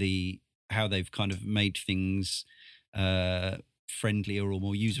 how they've kind of made things friendlier or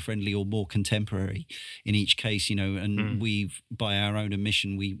more user-friendly or more contemporary in each case, and we've, by our own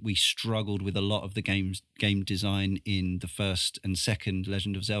admission, we struggled with a lot of the game design in the first and second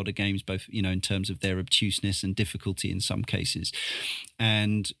Legend of Zelda games, both, in terms of their obtuseness and difficulty in some cases.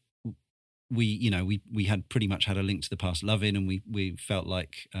 And we had pretty much had A Link to the Past love-in, and we felt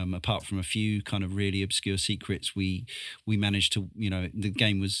like, apart from a few kind of really obscure secrets, we managed to, the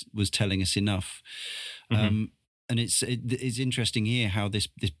game was telling us enough. And it's interesting here how this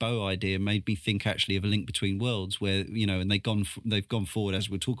bow idea made me think actually of A Link Between Worlds, where, and they've gone forward, as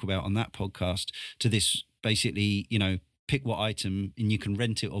we'll talk about on that podcast, to this basically, pick what item and you can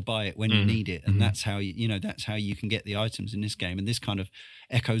rent it or buy it when you need it. And that's how that's how you can get the items in this game. And this kind of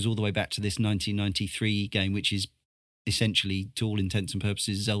echoes all the way back to this 1993 game, which is essentially, to all intents and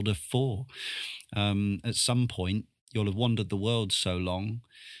purposes, Zelda 4. At some point, you'll have wandered the world so long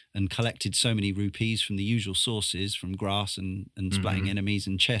and collected so many rupees from the usual sources, from grass and splatting enemies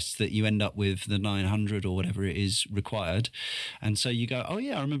and chests, that you end up with the 900 or whatever it is required. And so you go, oh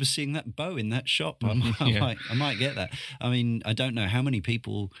yeah, I remember seeing that bow in that shop. I might get that. I mean, I don't know how many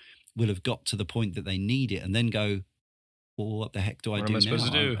people will have got to the point that they need it and then go, well, what the heck do I do now? What am I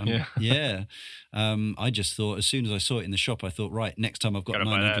supposed to do? I just thought, as soon as I saw it in the shop, I thought, right, next time I've got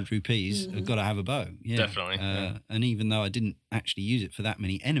 900 rupees, I've got to have a bow. Yeah. Definitely. And even though I didn't actually use it for that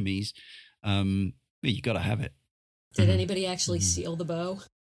many enemies, you got to have it. Did anybody actually steal the bow?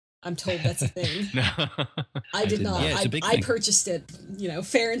 I'm told that's a thing. No. I did not. Yeah, it's a big I thing. purchased it,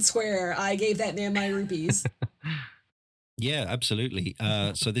 fair and square. I gave that man my rupees. Yeah, absolutely.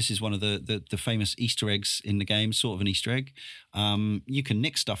 So this is one of the famous Easter eggs in the game, sort of an Easter egg. You can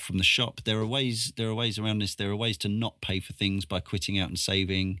nick stuff from the shop. There are ways around this. There are ways to not pay for things by quitting out and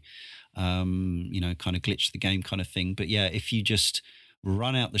saving, kind of glitch the game kind of thing. But yeah, if you just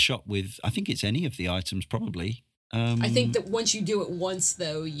run out the shop with, I think it's any of the items probably. I think that once you do it once,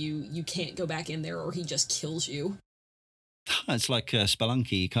 though, you can't go back in there, or he just kills you. It's like a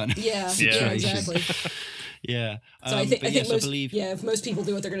Spelunky kind of situation. Yeah, exactly. Yeah. So I think if most people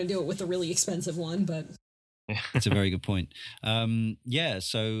do it, they're going to do it with the really expensive one, but... That's a very good point.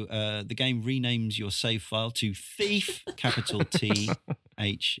 So the game renames your save file to Thief, capital Thief,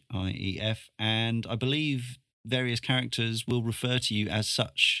 and I believe various characters will refer to you as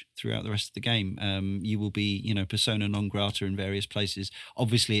such throughout the rest of the game. You will be, persona non grata in various places.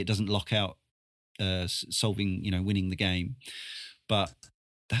 Obviously, it doesn't lock out solving, winning the game, but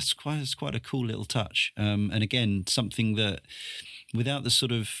that's quite a cool little touch. And again, something that without the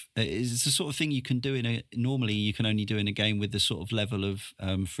sort of it's the sort of thing you can do normally you can only do in a game with the sort of level of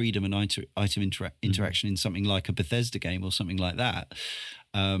freedom and item interaction in something like a Bethesda game or something like that.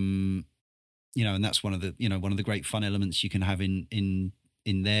 And that's one of the great fun elements you can have in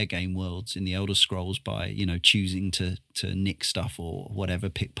their game worlds, in the Elder Scrolls, by choosing to nick stuff or whatever,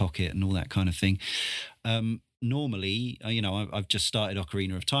 pickpocket and all that kind of thing. normally, I've just started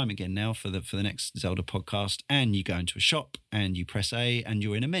Ocarina of Time again now for the next Zelda podcast, and you go into a shop and you press A and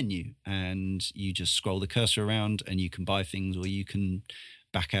you're in a menu and you just scroll the cursor around and you can buy things or you can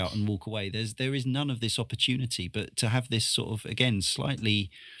back out and walk away. There is none of this opportunity, but to have this sort of, again, slightly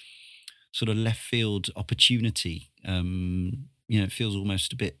sort of left field opportunity, it feels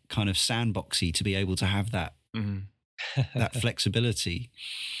almost a bit kind of sandboxy to be able to have that that flexibility.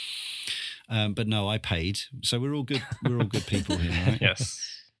 But no, I paid, so we're all good. We're all good people here, right? Yes.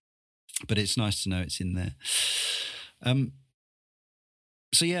 But it's nice to know it's in there.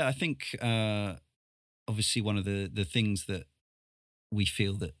 So yeah, I think obviously one of the things that we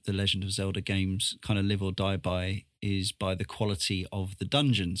feel that the Legend of Zelda games kind of live or die by is by the quality of the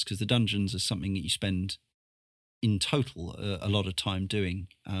dungeons, because the dungeons are something that you spend in total a lot of time doing.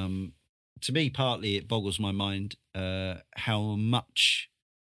 To me, partly it boggles my mind how much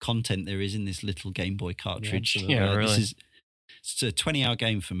content there is in this little Game Boy cartridge. Yeah, really. It's a 20-hour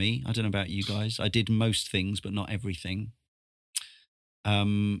game for me. I don't know about you guys. I did most things, but not everything.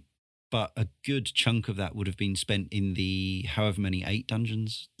 But a good chunk of that would have been spent in the however many 8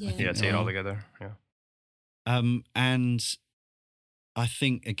 dungeons. Yeah, it's 8 altogether. Yeah. And I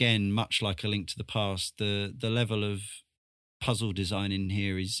think, again, much like A Link to the Past, the level of puzzle design in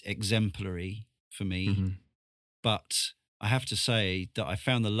here is exemplary for me. Mm-hmm. But I have to say that I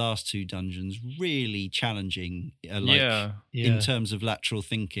found the last 2 dungeons really challenging, in terms of lateral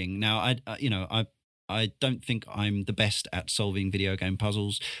thinking. Now, I don't think I'm the best at solving video game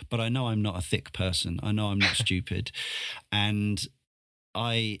puzzles, but I know I'm not a thick person. I know I'm not stupid. And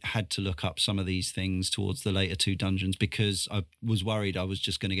I had to look up some of these things towards the later 2 dungeons because I was worried I was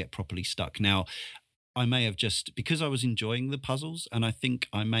just going to get properly stuck. Now, I may have because I was enjoying the puzzles, and I think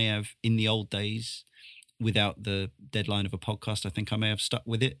I may have, in the old days, without the deadline of a podcast, I think I may have stuck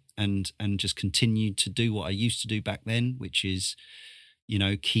with it and just continued to do what I used to do back then, which is,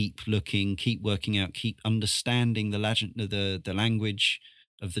 keep looking, keep working out, keep understanding the language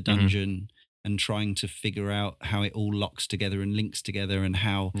of the dungeon and trying to figure out how it all locks together and links together, and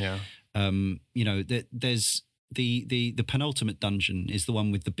how, there's the penultimate dungeon is the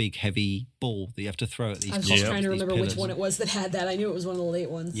one with the big heavy ball that you have to throw at these. I was just trying to remember which one it was that had that. I knew it was one of the late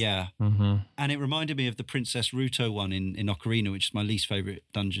ones. Yeah. And it reminded me of the Princess Ruto one in Ocarina, which is my least favorite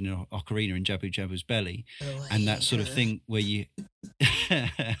dungeon in Ocarina, in Jabu Jabu's belly. And that sort of thing where you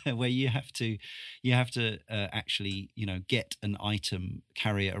where you have to actually, get an item,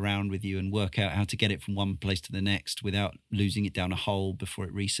 carry it around with you and work out how to get it from one place to the next without losing it down a hole before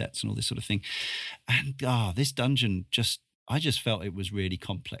it resets and all this sort of thing. And this dungeon I just felt it was really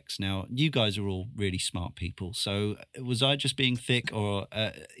complex. Now, you guys are all really smart people. So was I just being thick, or,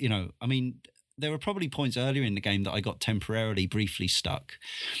 there were probably points earlier in the game that I got briefly stuck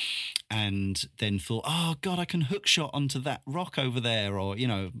and then thought, oh God, I can hook shot onto that rock over there, or,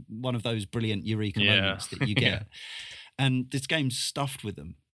 one of those brilliant eureka moments that you get. And this game's stuffed with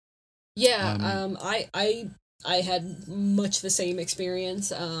them. Yeah, I had much the same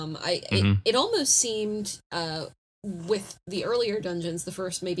experience. It almost seemed with the earlier dungeons, the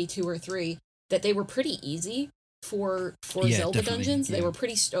first maybe 2 or 3, that they were pretty easy for Zelda dungeons. They were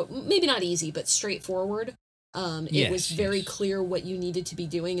pretty maybe not easy, but straightforward. It was very clear what you needed to be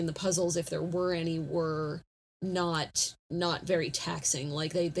doing, and the puzzles, if there were any, were not very taxing.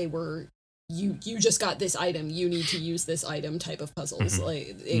 Like they were. You just got this item, you need to use this item type of puzzles.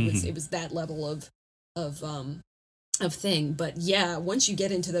 Like it was that level of thing. But yeah, once you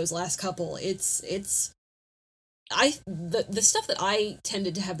get into those last couple, the stuff that I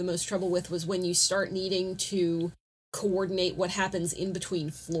tended to have the most trouble with was when you start needing to coordinate what happens in between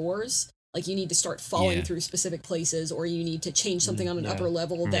floors. Like you need to start falling through specific places, or you need to change something on an upper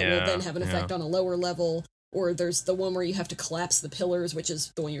level that will then have an effect on a lower level. Or there's the one where you have to collapse the pillars, which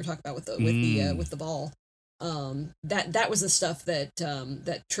is the one you're talking about with the ball. That was the stuff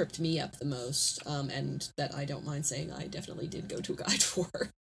that tripped me up the most, and that I don't mind saying I definitely did go to a guide for.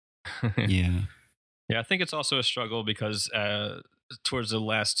 Yeah, I think it's also a struggle because towards the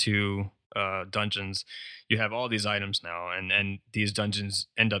last 2 dungeons, you have all these items now, and these dungeons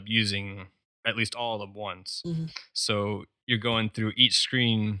end up using at least all of them once. So you're going through each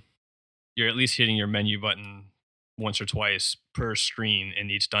screen. You're at least hitting your menu button once or twice per screen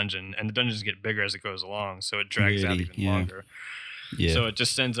in each dungeon, and the dungeons get bigger as it goes along, so it drags out even longer. So it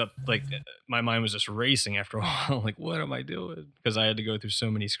just ends up like my mind was just racing after a while. Like, what am I doing? Because I had to go through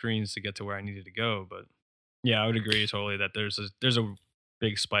so many screens to get to where I needed to go. But yeah, I would agree totally that there's a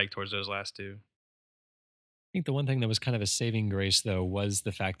big spike towards those last 2. I think the one thing that was kind of a saving grace, though, was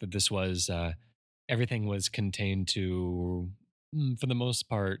the fact that this was everything was contained to, for the most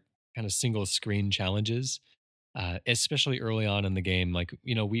part, kind of single screen challenges. especially early on in the game. Like,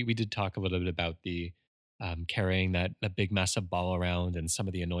 we did talk a little bit about the carrying that big massive ball around, and some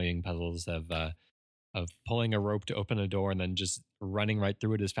of the annoying puzzles of pulling a rope to open a door and then just running right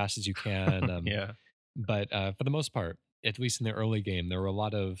through it as fast as you can. Yeah. But for the most part, at least in the early game, there were a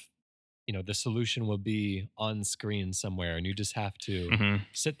lot of, the solution will be on screen somewhere, and you just have to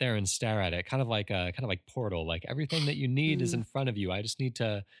sit there and stare at it, kind of like Portal. Like, everything that you need is in front of you. I just need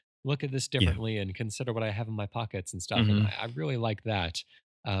to look at this differently and consider what I have in my pockets and stuff. And I really like that.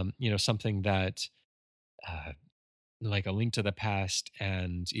 Something that like A Link to the Past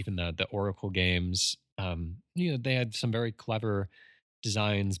and even the Oracle games, they had some very clever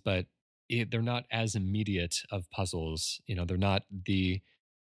designs, but they're not as immediate of puzzles. They're not the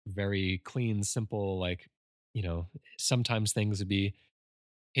very clean, simple, like, sometimes things would be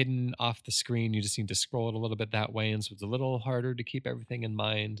hidden off the screen. You just need to scroll it a little bit that way. And so it's a little harder to keep everything in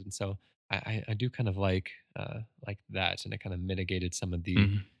mind. And so I do kind of like that. And it kind of mitigated some of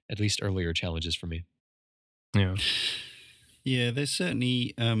the, at least earlier challenges for me. Yeah. Yeah, there's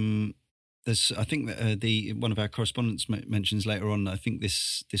certainly there's I think that the one of our correspondents mentions later on. I think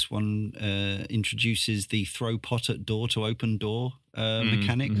this one introduces the throw pot at door to open door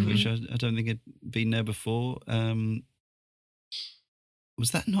mechanic, which I don't think had been there before.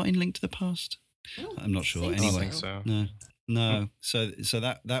 Was that not in Link to the Past? I'm not sure. Anyway, I don't think so. No. So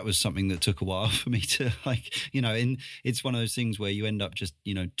that was something that took a while for me to it's one of those things where you end up just,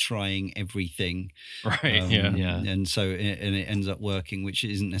 trying everything. Right. Yeah. And so it ends up working, which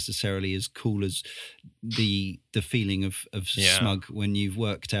isn't necessarily as cool as the feeling of smug when you've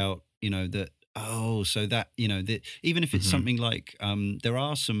worked out, that, so that, that even if it's something like there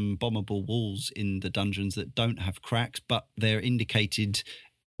are some bombable walls in the dungeons that don't have cracks, but they're indicated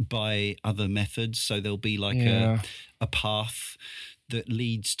by other methods. So there'll be like a path that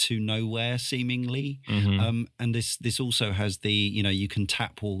leads to nowhere seemingly. And this also has the, you can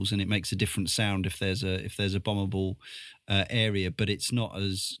tap walls and it makes a different sound if there's a bombable area, but it's not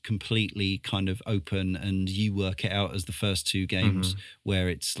as completely kind of open and you work it out as the first two games where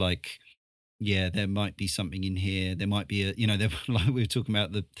it's like, there might be something in here. There might be like we were talking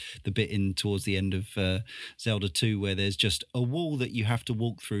about the bit in towards the end of Zelda 2 where there's just a wall that you have to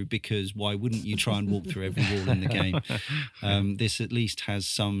walk through, because why wouldn't you try and walk through every wall in the game? This at least has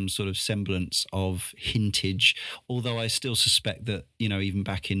some sort of semblance of hintage, although I still suspect that, even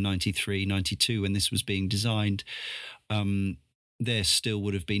back in 93, 92 when this was being designed, there still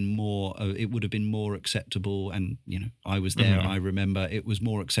would have been more, it would have been more acceptable. And, I was there, I remember it was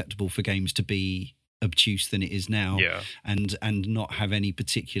more acceptable for games to be obtuse than it is now, and not have any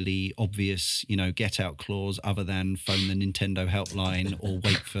particularly obvious, get out clause other than phone the Nintendo helpline or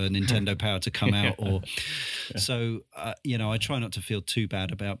wait for Nintendo Power to come out. Or so, I try not to feel too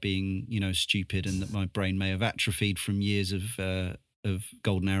bad about being, stupid, and that my brain may have atrophied from years of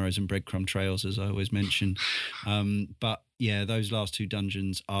golden arrows and breadcrumb trails, as I always mention. But yeah, those last two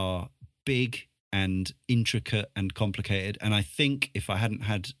dungeons are big and intricate and complicated. And I think if I hadn't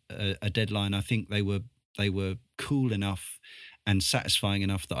had a deadline, I think they were cool enough and satisfying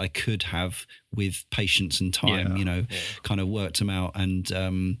enough that I could have, with patience and time, kind of worked them out. And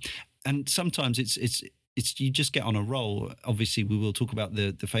sometimes it's you just get on a roll. Obviously, we will talk about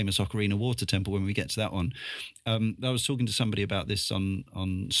the famous Ocarina Water Temple when we get to that one. I was talking to somebody about this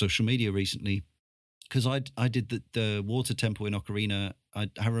on social media recently, because I did the water temple in Ocarina.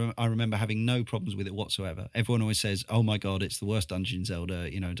 I remember having no problems with it whatsoever. Everyone always says, "Oh my God, it's the worst dungeon in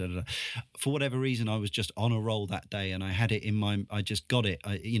Zelda," For whatever reason, I was just on a roll that day, and I had it in my. I just got it.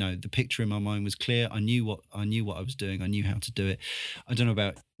 The picture in my mind was clear. I knew what I was doing. I knew how to do it. I don't know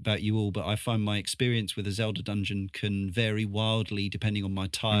about you all, but I find my experience with a Zelda dungeon can vary wildly depending on my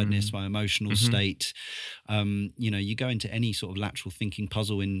tiredness, my emotional state. You go into any sort of lateral thinking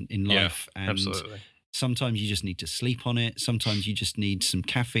puzzle in life, and absolutely. Sometimes you just need to sleep on it. Sometimes you just need some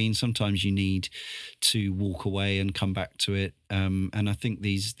caffeine. Sometimes you need to walk away and come back to it. And I think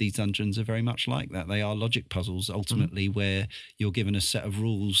these dungeons are very much like that. They are logic puzzles, ultimately, where you're given a set of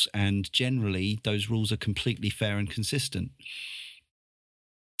rules, and generally those rules are completely fair and consistent.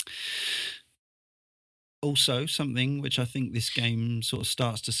 Also, something which I think this game sort of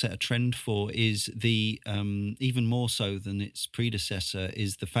starts to set a trend for is the, even more so than its predecessor,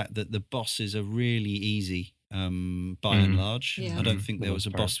 is the fact that the bosses are really easy by and large. I don't think there was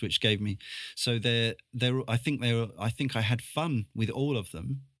a boss which gave me. So I think I had fun with all of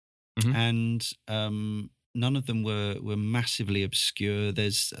them, and none of them were massively obscure.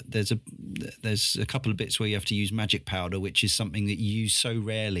 There's a couple of bits where you have to use magic powder, which is something that you use so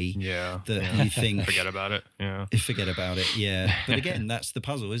rarely that you think forget about it. Yeah, forget about it. Yeah, but again, that's the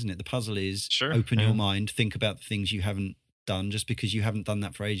puzzle, isn't it? The puzzle is open your mind, think about the things you haven't done. Just because you haven't done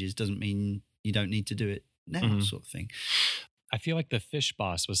that for ages doesn't mean you don't need to do it now, sort of thing. I feel like the fish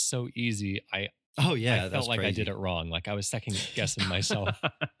boss was so easy. I felt like crazy. I did it wrong. Like I was second guessing myself.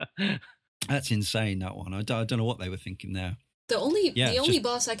 That's insane, that one. I don't know what they were thinking there. The only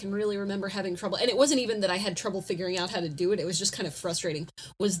boss I can really remember having trouble, and it wasn't even that I had trouble figuring out how to do it, it was just kind of frustrating,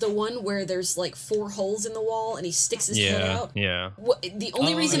 was the one where there's like 4 holes in the wall and he sticks his head out. Yeah. The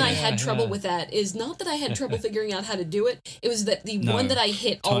only reason I had trouble with that is not that I had trouble figuring out how to do it, it was that the one that I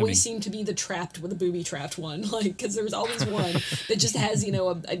hit always seemed to be the booby trapped one, like, because there was always one that just has,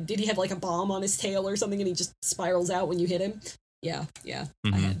 did he have like a bomb on his tail or something and he just spirals out when you hit him? Yeah.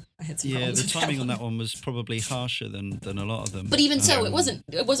 I had some problems the timing on that one was probably harsher than a lot of them. But even so, it wasn't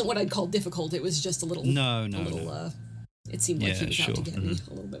what I'd call difficult. It was just a little. No. It seemed like he was out to get me a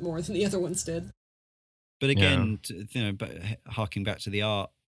little bit more than the other ones did. But again, but harking back to the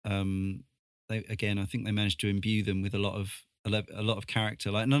art, I think they managed to imbue them with a lot of character.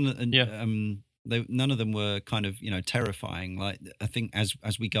 Like none of them were kind of terrifying. Like I think as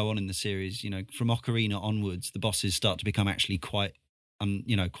we go on in the series, from Ocarina onwards, the bosses start to become actually quite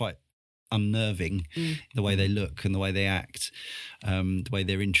unnerving. The way they look and the way they act, the way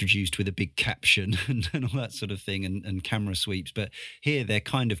they're introduced with a big caption and all that sort of thing, and camera sweeps. But here they're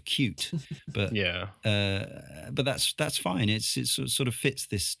kind of cute, but but that's fine. It sort of fits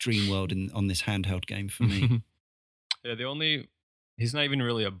this dream world on this handheld game for me. He's not even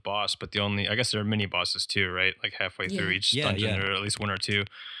really a boss, but I guess there are mini bosses too, right? Like halfway through each dungeon, or at least 1 or 2.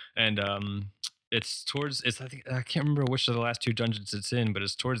 And I think I can't remember which of the last 2 dungeons it's in, but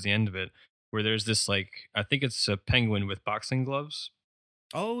it's towards the end of it where there's this I think it's a penguin with boxing gloves.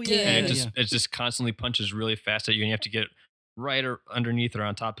 Oh yeah. And it just constantly punches really fast at you, and you have to get right underneath or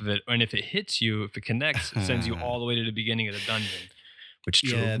on top of it. And if it hits you, if it connects, it sends you all the way to the beginning of the dungeon, which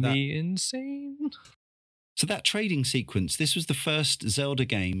drove me insane. So that trading sequence, this was the first Zelda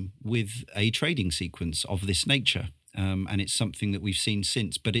game with a trading sequence of this nature. And it's something that we've seen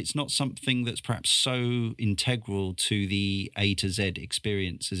since, but it's not something that's perhaps so integral to the A to Z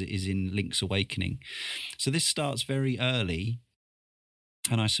experience as it is in Link's Awakening. So this starts very early,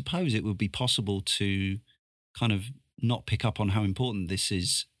 and I suppose it would be possible to kind of not pick up on how important this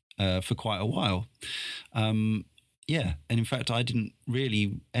is for quite a while. And in fact, I didn't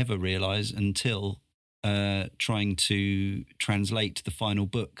really ever realize until trying to translate the final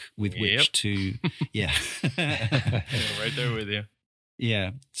book with which to right there with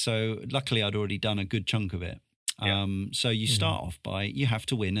you. So luckily I'd already done a good chunk of it. So you start off by, you have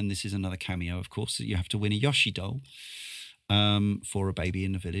to win, and this is another cameo, of course, that you have to win a Yoshi doll for a baby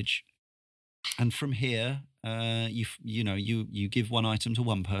in the village. And from here, you give one item to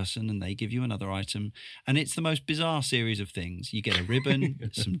one person and they give you another item. And it's the most bizarre series of things. You get a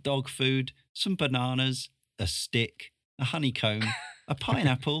ribbon, some dog food, some bananas, a stick, a honeycomb, a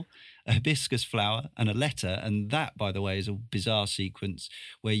pineapple, a hibiscus flower, and a letter. And that, by the way, is a bizarre sequence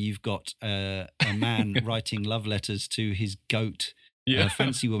where you've got a man writing love letters to his goat, a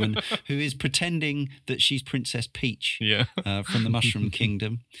fancy woman who is pretending that she's Princess Peach from the Mushroom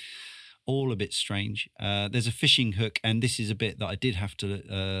Kingdom. All a bit strange. There's a fishing hook, and this is a bit that I did have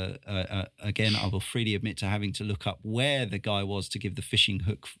to, again, I will freely admit to having to look up where the guy was to give the fishing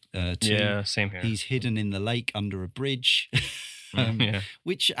hook to. Yeah, same here. He's hidden in the lake under a bridge,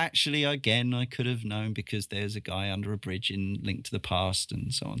 which actually, again, I could have known because there's a guy under a bridge in Link to the Past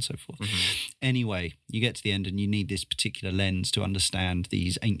and so on and so forth. Anyway, you get to the end and you need this particular lens to understand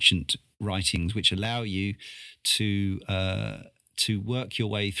these ancient writings, which allow you to work your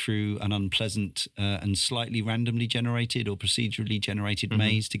way through an unpleasant and slightly randomly generated or procedurally generated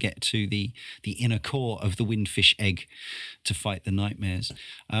maze to get to the inner core of the windfish egg to fight the nightmares.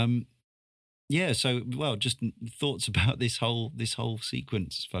 Just thoughts about this whole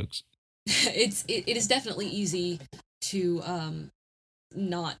sequence, folks. It is definitely easy to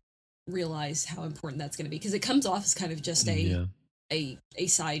not realize how important that's going to be, because it comes off as kind of just a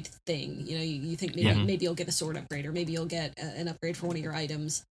side thing. You think maybe you'll get a sword upgrade, or maybe you'll get an upgrade for one of your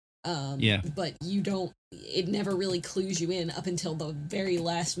items. But you don't. It never really clues you in up until the very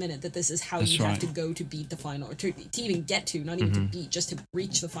last minute that this is how you have to go to beat the final, or to even get to, not even to beat, just to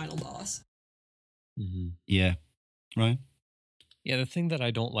reach the final boss. Yeah, right. Yeah, the thing that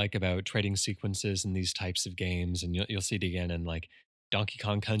I don't like about trading sequences in these types of games, and you'll see it again in like Donkey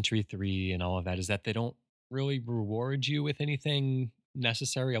Kong Country 3 and all of that, is that they don't really reward you with anything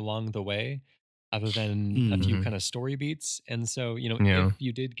necessary along the way. other than a few Mhm. kind of story beats. And so, Yeah. if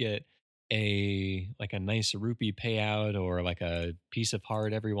you did get a nice rupee payout or like a piece of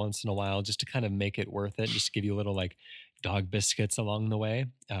heart every once in a while, just to kind of make it worth it, just to give you a little like dog biscuits along the way,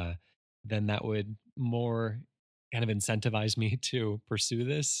 then that would more kind of incentivize me to pursue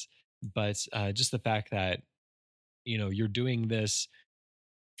this. But just the fact that you're doing this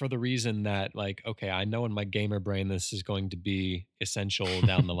for the reason that, like, okay, I know in my gamer brain this is going to be essential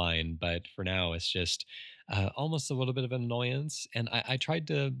down the line, but for now it's just almost a little bit of an annoyance. And I tried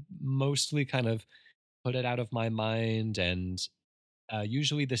to mostly kind of put it out of my mind, and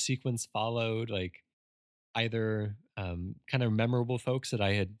usually the sequence followed like either kind of memorable folks that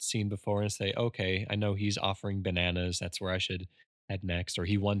I had seen before and say, okay, I know he's offering bananas, that's where I should head next, or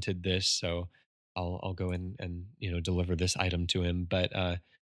he wanted this, so I'll go in and deliver this item to him. But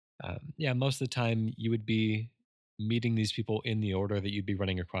yeah, most of the time you would be meeting these people in the order that you'd be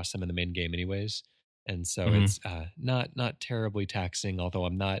running across them in the main game, anyways. And so Mhm. it's not terribly taxing. Although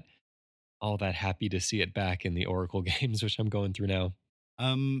I'm not all that happy to see it back in the Oracle games, which I'm going through now.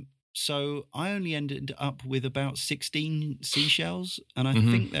 So I only ended up with about 16 seashells, and I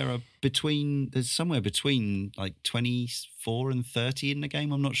Mhm. think there's somewhere between like 24 and 30 in the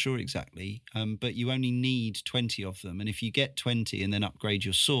game. I'm not sure exactly, but you only need 20 of them. And if you get 20 and then upgrade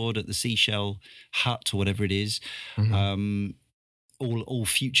your sword at the seashell hut or whatever it is, Mhm. all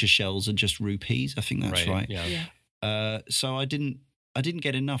future shells are just rupees. I think that's right. Yeah. So I didn't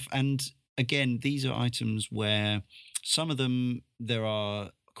get enough. And again, these are items where some of them there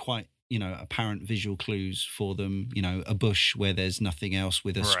are quite apparent visual clues for them. A bush where there's nothing else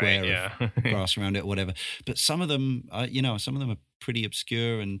with a square of grass around it or whatever. But some of them, some of them are pretty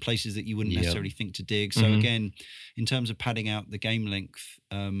obscure and places that you wouldn't necessarily think to dig. So again, in terms of padding out the game length,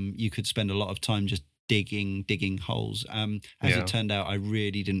 you could spend a lot of time just digging holes. As it turned out, I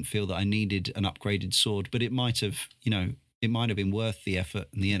really didn't feel that I needed an upgraded sword, but it might have, it might have been worth the effort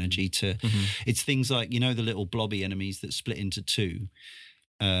and the energy to. It's things like the little blobby enemies that split into two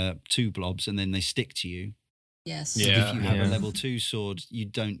blobs and then they stick to you. Yes. If you have a level 2 sword, you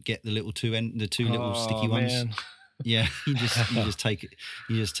don't get the little two little sticky ones. Yeah, you just take it.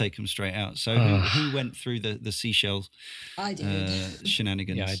 You just take them straight out. So who went through the seashell? I did.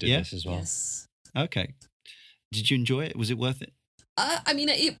 Shenanigans. Yeah, I did this as well. Yes. Okay. Did you enjoy it? Was it worth it? I mean,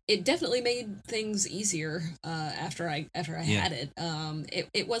 it definitely made things easier after I had it.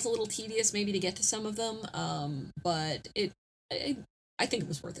 It was a little tedious maybe to get to some of them, but I think it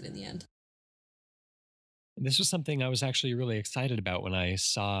was worth it in the end. This was something I was actually really excited about when I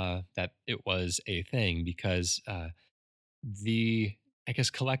saw that it was a thing, because I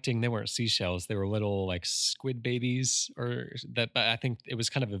guess collecting, they weren't seashells, they were little like squid babies, or that. But I think it was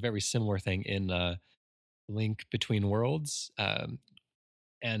kind of a very similar thing in Link Between Worlds.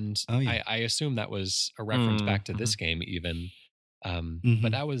 And I assume that was a reference back to this game even.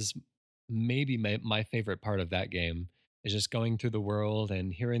 But that was maybe my favorite part of that game, is just going through the world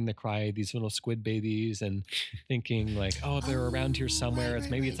and hearing the cry of these little squid babies and thinking like, oh, they're around here somewhere.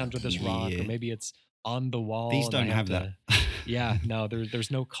 Maybe it's under this rock, or maybe it's on the wall. These don't have that. Yeah, no,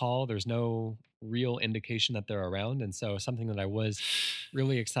 there's no call. There's no real indication that they're around. And so something that I was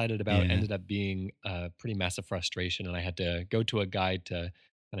really excited about ended up being a pretty massive frustration. And I had to go to a guide to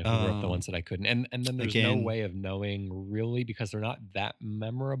kind of hoover up the ones that I couldn't. And then there's no way of knowing really, because they're not that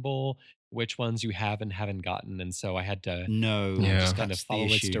memorable, which ones you have and haven't gotten. And so I had to just kind of follow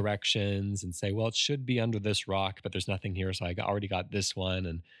its directions and say, well, it should be under this rock, but there's nothing here. So I already got this one.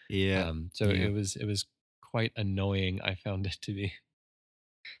 And it was quite annoying, I found it to be.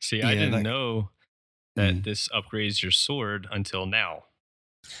 See, I didn't know that this upgrades your sword until now.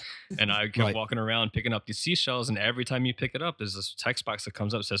 And I kept walking around picking up these seashells, and every time you pick it up, there's this text box that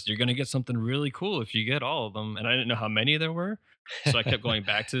comes up that says, you're going to get something really cool if you get all of them. And I didn't know how many there were. So I kept going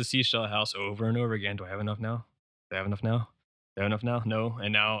back to the seashell house over and over again. Do I have enough now? Do I have enough now? Do I have enough now? No.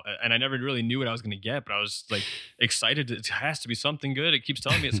 And I never really knew what I was going to get, but I was like excited. It has to be something good. It keeps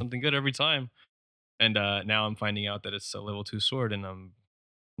telling me it's something good every time. And now I'm finding out that it's a level 2 sword, and I'm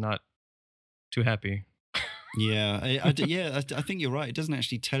not too happy. I think you're right. It doesn't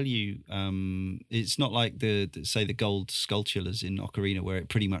actually tell you. It's not like the gold sculptures in Ocarina, where it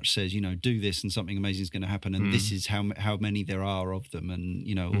pretty much says, do this and something amazing is going to happen, and this is how many there are of them,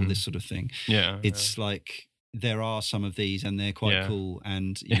 and all this sort of thing. It's like there are some of these, and they're quite cool.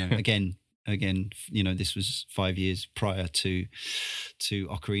 And again, this was 5 years prior to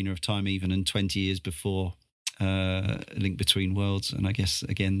Ocarina of Time, even, and 20 years before Link Between Worlds, and I guess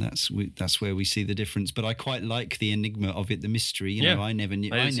again that's where we see the difference. But I quite like the enigma of it, the mystery. I never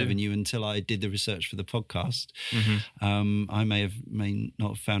knew until I did the research for the podcast. I may not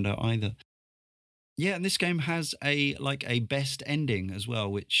have found out either. Yeah, and this game has a best ending as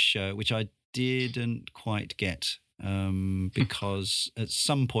well, which I didn't quite get because at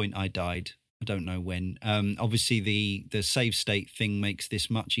some point I died. I don't know when. Obviously, the save state thing makes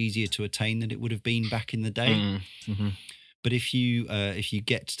this much easier to attain than it would have been back in the day. Mm-hmm. But if you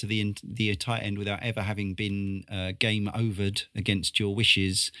get to the entire end without ever having been game overed against your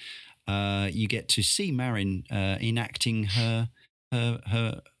wishes, you get to see Marin enacting her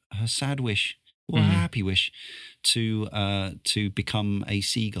sad wish or her happy wish to become a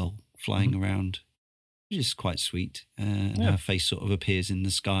seagull flying around, which is quite sweet. And her face sort of appears in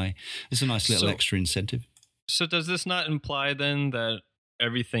the sky. It's a nice little extra incentive. So does this not imply then that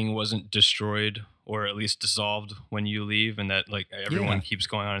everything wasn't destroyed or at least dissolved when you leave, and that like everyone keeps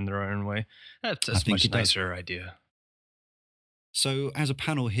going on in their own way? That's a much nicer idea. So as a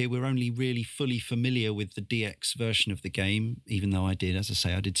panel here, we're only really fully familiar with the DX version of the game, even though I did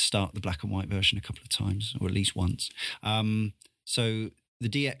start the black and white version a couple of times, or at least once. So the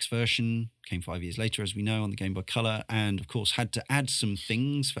DX version came 5 years later, as we know, on the Game Boy Color, and of course had to add some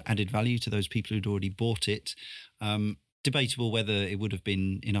things for added value to those people who'd already bought it. Debatable whether it would have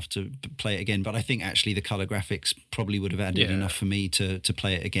been enough to play it again, but I think actually the color graphics probably would have added enough for me to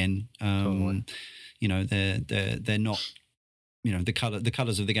play it again. Totally. You know, they're not. You know, the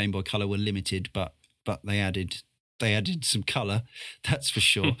colors of the Game Boy Color were limited, but they added some color, that's for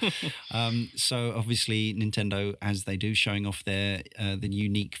sure. So obviously Nintendo, as they do, showing off the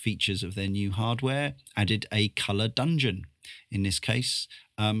unique features of their new hardware, added a color dungeon. In this case,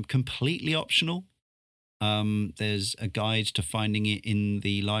 completely optional. There's a guide to finding it in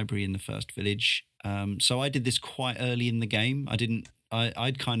the library in the first village. So I did this quite early in the game.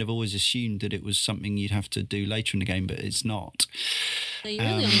 I'd kind of always assumed that it was something you'd have to do later in the game, but it's not. So you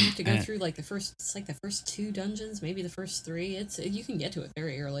really only have to go through like the first 2 dungeons, maybe the first 3. You can get to it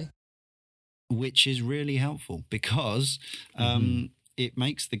very early, which is really helpful because it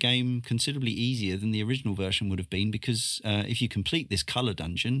makes the game considerably easier than the original version would have been. Because if you complete this color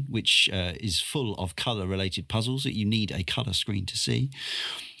dungeon, which is full of color related puzzles that you need a color screen to see,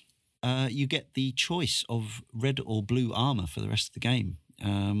 you get the choice of red or blue armor for the rest of the game.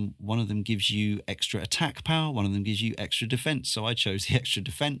 One of them gives you extra attack power, one of them gives you extra defense. So I chose the extra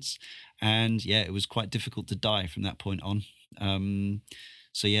defense, and it was quite difficult to die from that point on.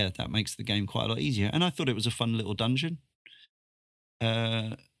 So that makes the game quite a lot easier. And I thought it was a fun little dungeon.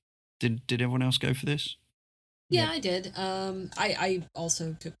 Did everyone else go for this? Yeah, I did. I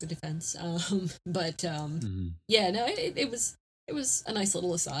also took the defense. But it was a nice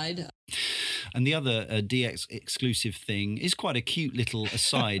little aside. And the other DX exclusive thing is quite a cute little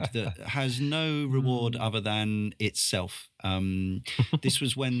aside that has no reward other than itself. This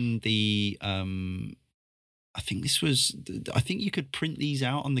was when I think you could print these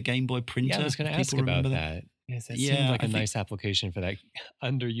out on the Game Boy printer. Yeah, I was going to ask about that. Yes, that seemed like a nice application for that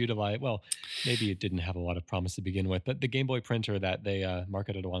underutilized. Well, maybe it didn't have a lot of promise to begin with, but the Game Boy printer that they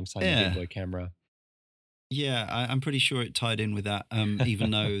marketed alongside the Game Boy camera. Yeah, I'm pretty sure it tied in with that,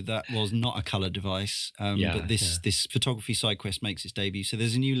 even though that was not a color device. But this photography side quest makes its debut. So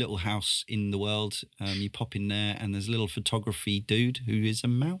there's a new little house in the world. You pop in there, and there's a little photography dude who is a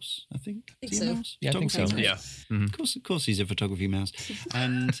mouse, I think. I think so. Mouse? Yeah, I think so. Yeah. Mm-hmm. Of course, he's a photography mouse.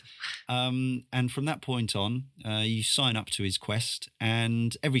 And from that point on, you sign up to his quest,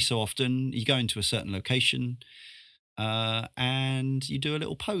 and every so often you go into a certain location. And you do a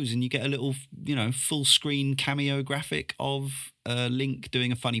little pose, and you get a little, full screen cameo graphic of Link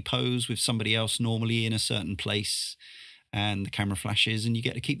doing a funny pose with somebody else, normally in a certain place, and the camera flashes, and you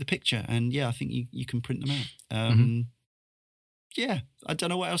get to keep the picture. And I think you can print them out. Yeah, I don't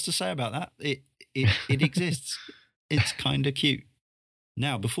know what else to say about that. It exists. It's kind of cute.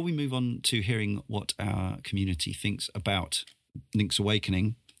 Now, before we move on to hearing what our community thinks about Link's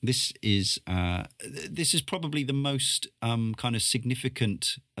Awakening, this is probably the most kind of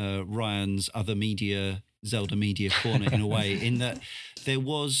significant Ryan's other media, Zelda media corner in a way, in that there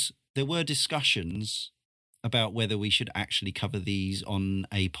were discussions about whether we should actually cover these on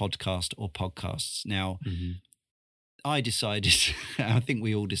a podcast or podcasts. Now, I decided, I think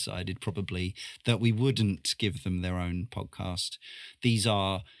we all decided probably, that we wouldn't give them their own podcast. These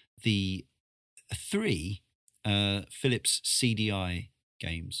are the 3 Philips CDI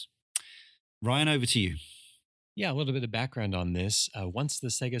games. Ryan, over to you. Yeah, a little bit of background on this. Once the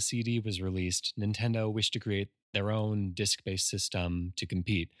Sega CD was released, Nintendo wished to create their own disc-based system to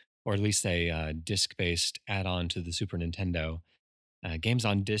compete, or at least a disc-based add-on to the Super Nintendo. Games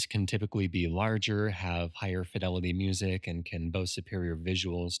on disc can typically be larger, have higher fidelity music, and can boast superior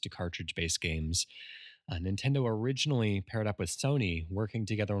visuals to cartridge-based games. Nintendo originally paired up with Sony, working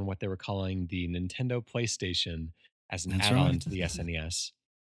together on what they were calling the Nintendo PlayStation as an That's add-on right. to the SNES.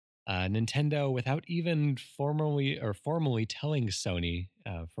 Nintendo, without even formally telling Sony,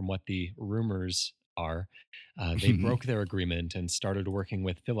 from what the rumors are, they broke their agreement and started working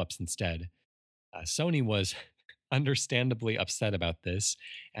with Philips instead. Sony was understandably upset about this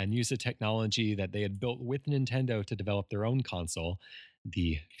and used a technology that they had built with Nintendo to develop their own console,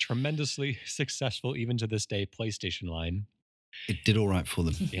 the tremendously successful, even to this day, PlayStation line. It did all right for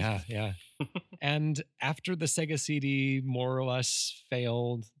them. Yeah. And after the Sega CD more or less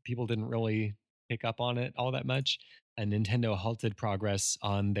failed, people didn't really pick up on it all that much. And Nintendo halted progress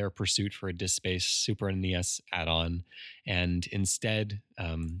on their pursuit for a disc-based Super NES add-on. And instead,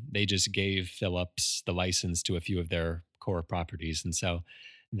 they just gave Philips the license to a few of their core properties. And so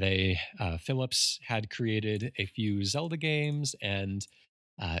Philips had created a few Zelda games and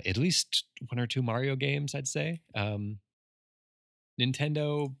at least one or two Mario games, I'd say.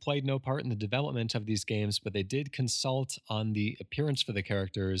 Nintendo played no part in the development of these games, but they did consult on the appearance for the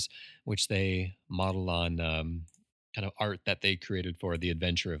characters, which they modeled on kind of art that they created for The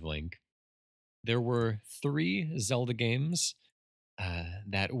Adventure of Link. There were 3 Zelda games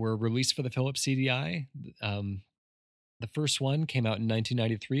that were released for the Philips CDI. The first one came out in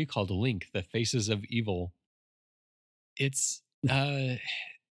 1993 called Link, The Faces of Evil. It's, I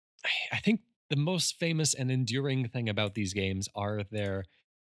think the most famous and enduring thing about these games are their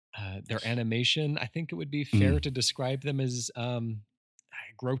animation. I think it would be fair to describe them as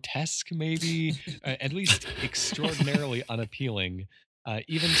grotesque, maybe, at least extraordinarily unappealing,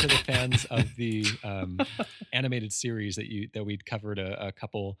 even to the fans of the animated series that we'd covered a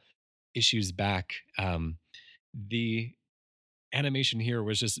couple issues back. The animation here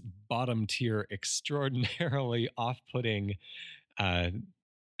was just bottom tier, extraordinarily off-putting,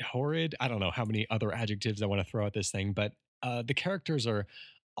 horrid. I don't know how many other adjectives I want to throw at this thing, but the characters are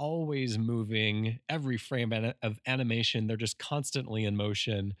always moving. Every frame of animation, they're just constantly in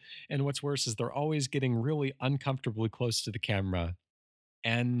motion. And what's worse is they're always getting really uncomfortably close to the camera.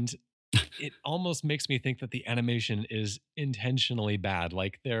 And it almost makes me think that the animation is intentionally bad.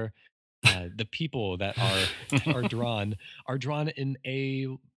 Like the people that are drawn in a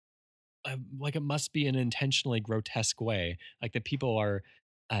like it must be an intentionally grotesque way. Like the people are,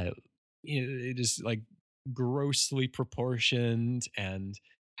 it is like grossly proportioned and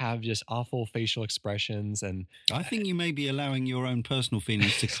have just awful facial expressions. And I think you may be allowing your own personal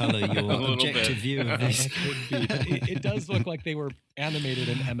feelings to color your objective view of this. It could be, but it does look like they were animated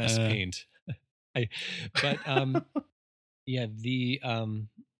in MS Paint. Yeah, the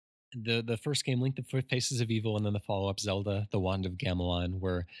first game, Link: The Faces of Evil, and then the follow-up, Zelda: The Wand of Gamelon,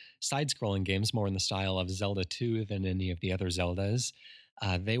 were side-scrolling games more in the style of Zelda 2 than any of the other Zeldas.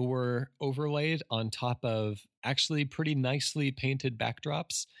 They were overlaid on top of actually pretty nicely painted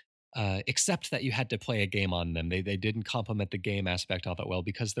backdrops, except that you had to play a game on them. They didn't complement the game aspect all that well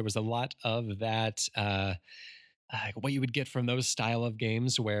because there was a lot of that... what you would get from those style of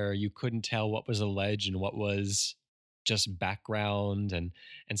games where you couldn't tell what was a ledge and what was just background, and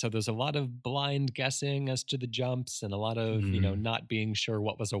so there's a lot of blind guessing as to the jumps and a lot of not being sure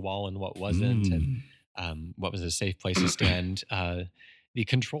what was a wall and what wasn't, and what was a safe place to stand. The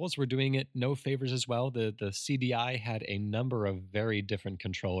controls were doing it no favors as well. The CDI had a number of very different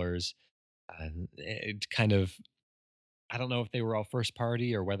controllers. It kind of, I don't know if they were all first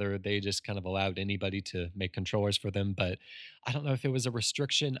party or whether they just kind of allowed anybody to make controllers for them, but I don't know if it was a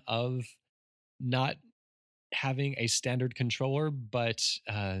restriction of not having a standard controller, but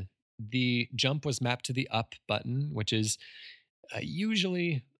the jump was mapped to the up button, which is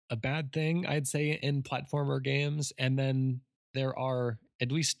usually a bad thing, I'd say, in platformer games. And then there are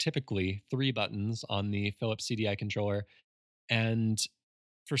at least typically 3 buttons on the Philips CDI controller. And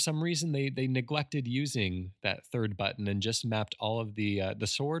for some reason, they neglected using that 3rd button and just mapped all of the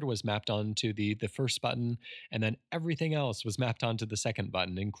sword was mapped onto the first button, and then everything else was mapped onto the 2nd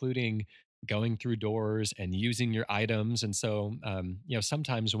button, including going through doors and using your items. And so,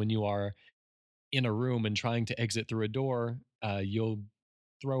 sometimes when you are in a room and trying to exit through a door, you'll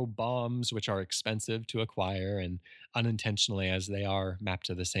throw bombs, which are expensive to acquire, and unintentionally, as they are mapped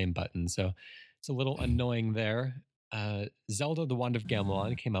to the same button. So it's a little annoying there. Zelda: The Wand of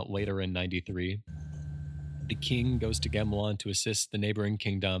Gamelon came out later in 93. The king goes to Gamelon to assist the neighboring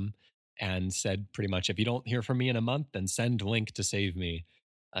kingdom and said pretty much, if you don't hear from me in a month, then send Link to save me.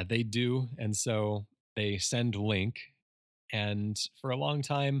 They do, and so they send Link. And for a long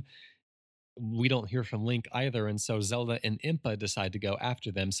time, we don't hear from Link either. And so Zelda and Impa decide to go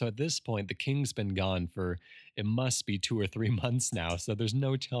after them. So at this point, the king's been gone for, it must be 2 or 3 months now. So there's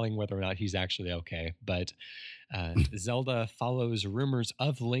no telling whether or not he's actually okay. But Zelda follows rumors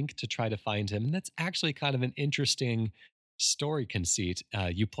of Link to try to find him. And that's actually kind of an interesting story conceit.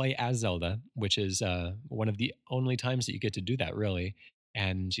 You play as Zelda, which is one of the only times that you get to do that, really.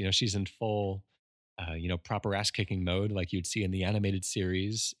 And, she's in full proper ass kicking mode like you'd see in the animated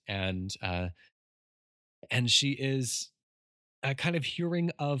series, and she is kind of hearing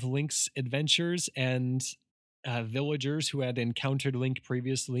of Link's adventures and villagers who had encountered Link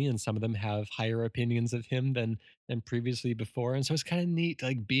previously, and some of them have higher opinions of him than previously before, and so it's kind of neat,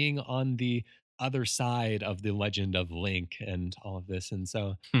 like being on the other side of the legend of Link and all of this, and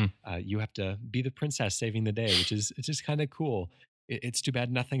so you have to be the princess saving the day, which is kind of cool. It's too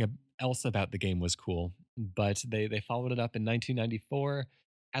bad nothing else about the game was cool, but they followed it up in 1994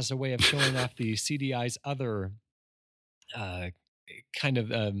 as a way of showing off the CDI's other kind of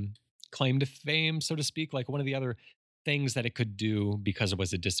claim to fame, so to speak, like one of the other things that it could do because it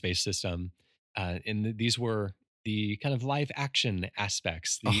was a disk-based system. These were the kind of live action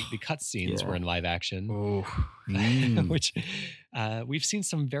aspects. The cutscenes were in live action, which we've seen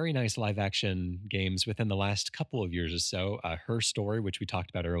some very nice live action games within the last couple of years or so. Her Story, which we talked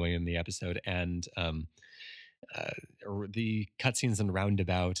about earlier in the episode, and the cutscenes in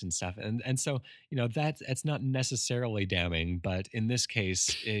Roundabout and stuff. And so, that's not necessarily damning, but in this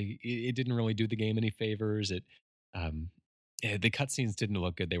case, it didn't really do the game any favors. The cutscenes didn't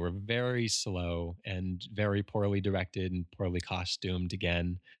look good. They were very slow and very poorly directed and poorly costumed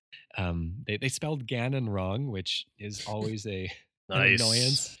again. They spelled Ganon wrong, which is always an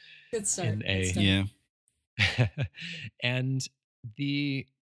annoyance. Good start. Yeah. And the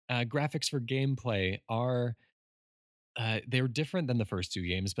graphics for gameplay are they're different than the first 2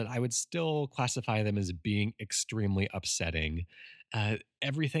 games, but I would still classify them as being extremely upsetting.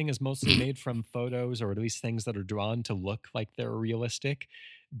 Everything is mostly made from photos, or at least things that are drawn to look like they're realistic,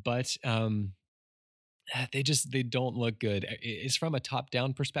 but they don't look good. It's from a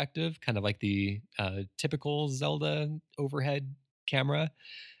top-down perspective, kind of like the typical Zelda overhead camera,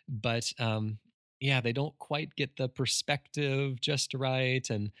 but they don't quite get the perspective just right,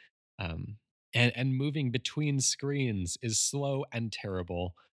 and moving between screens is slow and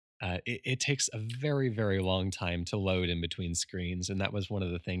terrible. It takes a very, very long time to load in between screens, and that was one of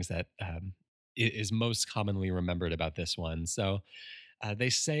the things that is most commonly remembered about this one. So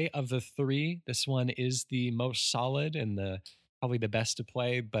they say of the 3, this one is the most solid and probably the best to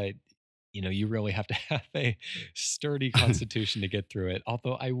play, but you really have to have a sturdy constitution to get through it.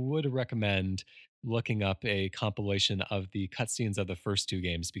 Although I would recommend looking up a compilation of the cutscenes of the first 2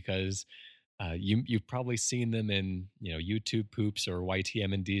 games, because you've probably seen them in YouTube poops or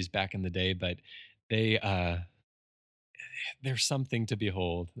YTM&Ds back in the day, but they're something to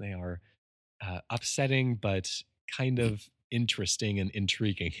behold. They are upsetting, but kind of interesting and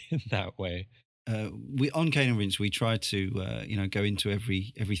intriguing in that way. We on Cane and Rinse, we try to go into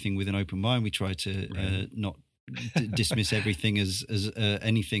everything with an open mind. We try to not dismiss everything as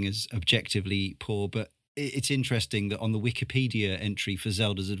anything as objectively poor, but it's interesting that on the Wikipedia entry for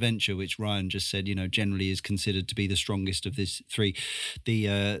Zelda's Adventure, which Ryan just said, generally is considered to be the strongest of this 3, the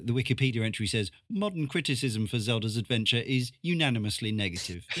Wikipedia entry says modern criticism for Zelda's Adventure is unanimously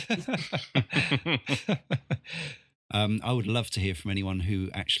negative. I would love to hear from anyone who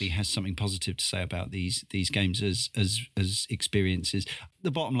actually has something positive to say about these games as experiences.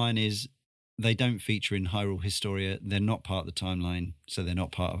 The bottom line is, they don't feature in Hyrule Historia. They're not part of the timeline, so they're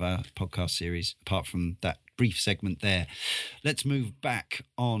not part of our podcast series, apart from that brief segment there. Let's move back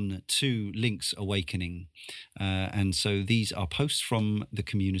on to Link's Awakening. And so these are posts from the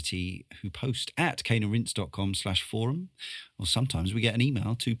community who post at caneandrinse.com/forum, or sometimes we get an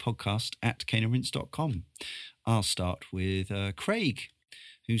email to podcast@caneandrinse.com. I'll start with Craig,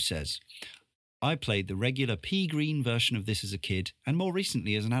 who says, I played the regular pea green version of this as a kid, and more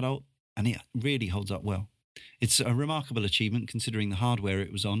recently as an adult, and it really holds up well. It's a remarkable achievement considering the hardware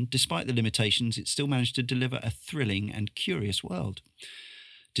it was on. Despite the limitations, it still managed to deliver a thrilling and curious world.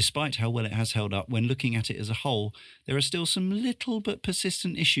 Despite how well it has held up, when looking at it as a whole, there are still some little but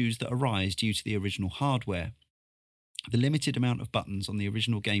persistent issues that arise due to the original hardware. The limited amount of buttons on the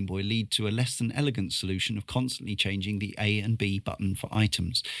original Game Boy lead to a less than elegant solution of constantly changing the A and B button for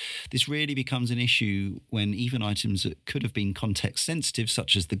items. This really becomes an issue when even items that could have been context sensitive,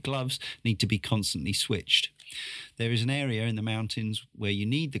 such as the gloves, need to be constantly switched. There is an area in the mountains where you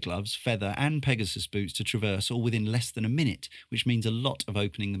need the gloves, feather, and Pegasus boots to traverse all within less than a minute, which means a lot of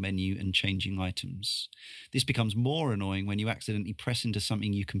opening the menu and changing items. This becomes more annoying when you accidentally press into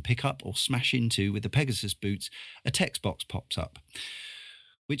something you can pick up or smash into with the Pegasus boots. A text box pops up,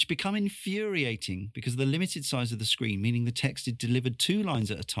 which become infuriating because of the limited size of the screen, meaning the text is delivered 2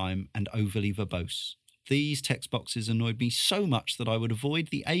 lines at a time and overly verbose. These text boxes annoyed me so much that I would avoid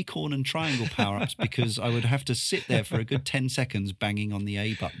the acorn and triangle power-ups because I would have to sit there for a good 10 seconds banging on the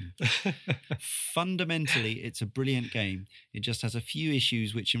A button. Fundamentally, it's a brilliant game. It just has a few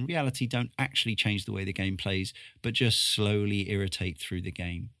issues which in reality don't actually change the way the game plays, but just slowly irritate through the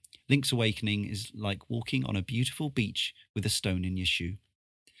game. Link's Awakening is like walking on a beautiful beach with a stone in your shoe.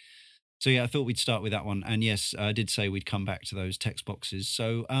 So yeah, I thought we'd start with that one. And yes, I did say we'd come back to those text boxes.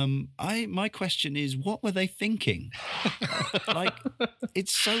 So my question is, what were they thinking? Like,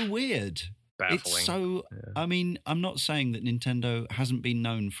 it's so weird. Baffling. It's so, I mean, I'm not saying that Nintendo hasn't been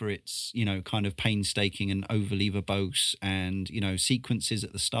known for its, kind of painstaking and overly verbose and, sequences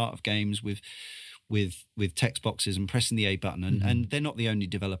at the start of games with text boxes and pressing the A button. And they're not the only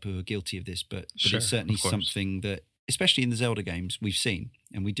developer who are guilty of this, but it's certainly something that, especially in the Zelda games, we've seen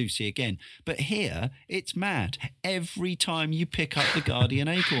and we do see again. But here, it's mad. Every time you pick up the Guardian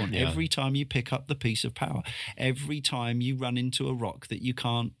Acorn, every time you pick up the piece of power, every time you run into a rock that you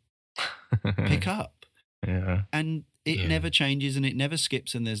can't pick up. Yeah. And it never changes and it never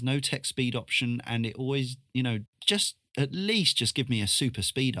skips and there's no text speed option and it always, just at least just give me a super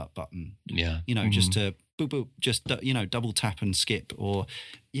speed up button. Yeah. Just to boop, boop, just, double tap and skip or,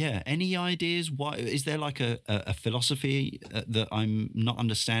 any ideas? Why is there like a philosophy that I'm not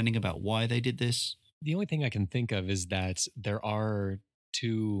understanding about why they did this? The only thing I can think of is that there are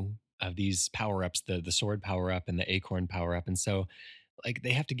 2 of these power-ups, the sword power-up and the acorn power-up. And so like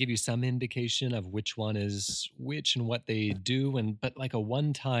they have to give you some indication of which one is which and what they do. But like a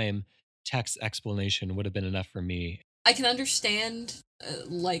one-time text explanation would have been enough for me. I can understand,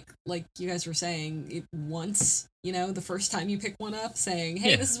 like you guys were saying, it once, the first time you pick one up, saying,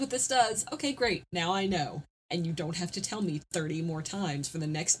 hey, this is what this does. Okay, great. Now I know. And you don't have to tell me 30 more times for the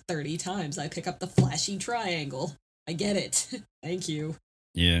next 30 times I pick up the flashy triangle. I get it. Thank you.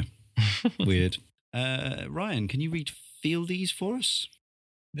 Yeah. Weird. Ryan, can you read Fieldies for us?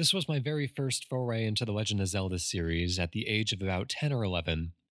 This was my very first foray into the Legend of Zelda series at the age of about 10 or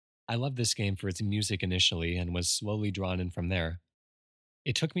 11. I loved this game for its music initially and was slowly drawn in from there.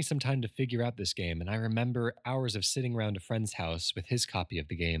 It took me some time to figure out this game, and I remember hours of sitting around a friend's house with his copy of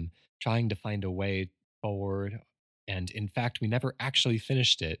the game, trying to find a way forward, and in fact, we never actually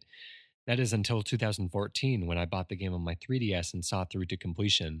finished it. That is until 2014 when I bought the game on my 3DS and saw it through to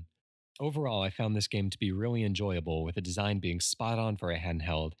completion. Overall, I found this game to be really enjoyable, with the design being spot on for a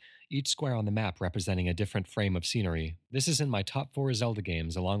handheld, each square on the map representing a different frame of scenery. This is in my top 4 Zelda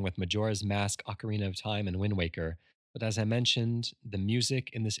games, along with Majora's Mask, Ocarina of Time, and Wind Waker. But as I mentioned, the music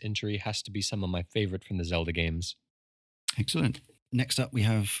in this entry has to be some of my favorite from the Zelda games. Excellent. Next up, we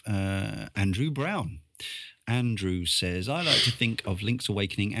have Andrew Brown. Andrew says, I like to think of Link's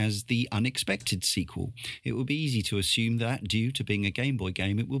Awakening as the unexpected sequel. It would be easy to assume that, due to being a Game Boy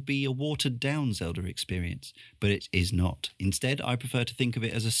game, it will be a watered-down Zelda experience, but it is not. Instead, I prefer to think of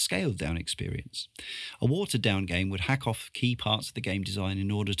it as a scaled-down experience. A watered-down game would hack off key parts of the game design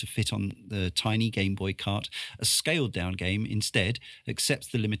in order to fit on the tiny Game Boy cart. A scaled-down game, instead, accepts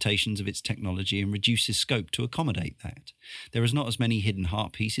the limitations of its technology and reduces scope to accommodate that. There is not as many hidden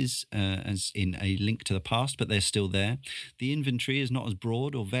heart pieces as in A Link to the Past, but they're still there. The inventory is not as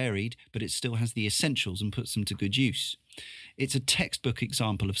broad or varied, but it still has the essentials and puts them to good use. It's a textbook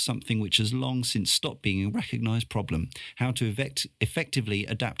example of something which has long since stopped being a recognised problem, how to effectively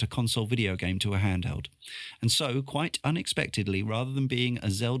adapt a console video game to a handheld. And so, quite unexpectedly, rather than being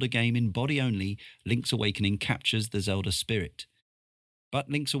a Zelda game in body only, Link's Awakening captures the Zelda spirit. But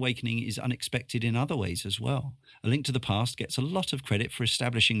Link's Awakening is unexpected in other ways as well. A Link to the Past gets a lot of credit for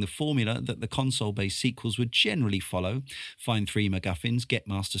establishing the formula that the console-based sequels would generally follow. Find 3 MacGuffins, get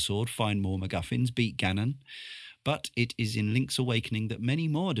Master Sword, find more MacGuffins, beat Ganon. But it is in Link's Awakening that many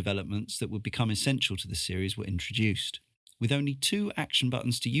more developments that would become essential to the series were introduced. With only 2 action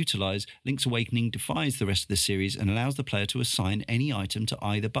buttons to utilise, Link's Awakening defies the rest of the series and allows the player to assign any item to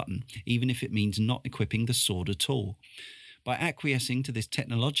either button, even if it means not equipping the sword at all. By acquiescing to this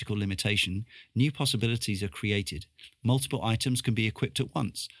technological limitation, new possibilities are created. Multiple items can be equipped at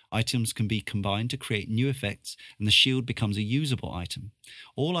once, items can be combined to create new effects, and the shield becomes a usable item.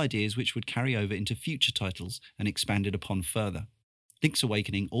 All ideas which would carry over into future titles and expanded upon further. Link's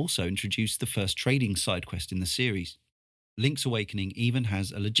Awakening also introduced the first trading side quest in the series. Link's Awakening even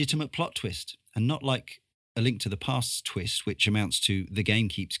has a legitimate plot twist, and not like A Link to the Past twist, which amounts to the game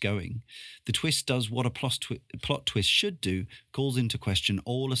keeps going, the twist does what a plot twist should do, calls into question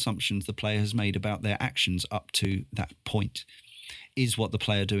all assumptions the player has made about their actions up to that point. Is what the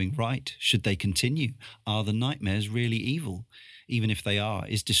player doing right? Should they continue? Are the nightmares really evil? Even if they are,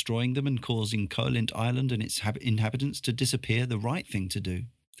 is destroying them and causing Koholint Island and its inhabitants to disappear the right thing to do?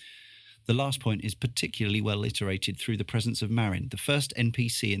 The last point is particularly well iterated through the presence of Marin, the first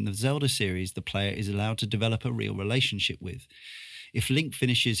NPC in the Zelda series the player is allowed to develop a real relationship with. If Link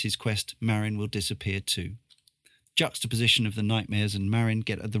finishes his quest, Marin will disappear too. Juxtaposition of the nightmares and Marin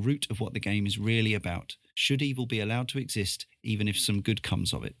get at the root of what the game is really about. Should evil be allowed to exist, even if some good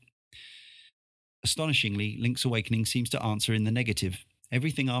comes of it? Astonishingly, Link's Awakening seems to answer in the negative.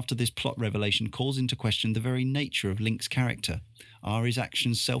 Everything after this plot revelation calls into question the very nature of Link's character. Are his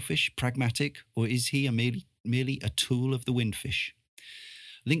actions selfish, pragmatic, or is he merely a tool of the Windfish?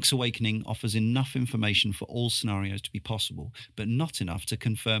 Link's Awakening offers enough information for all scenarios to be possible, but not enough to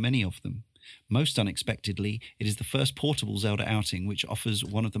confirm any of them. Most unexpectedly, it is the first portable Zelda outing which offers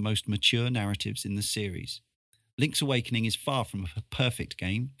one of the most mature narratives in the series. Link's Awakening is far from a perfect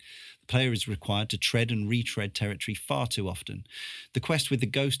game. The player is required to tread and retread territory far too often. The quest with the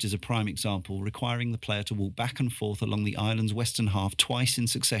ghost is a prime example, requiring the player to walk back and forth along the island's western half twice in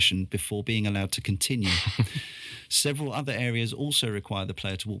succession before being allowed to continue. Several other areas also require the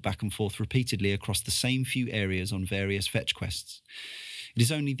player to walk back and forth repeatedly across the same few areas on various fetch quests. It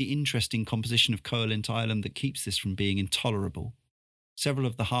is only the interesting composition of Koholint Island that keeps this from being intolerable. Several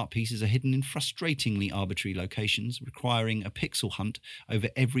of the heart pieces are hidden in frustratingly arbitrary locations, requiring a pixel hunt over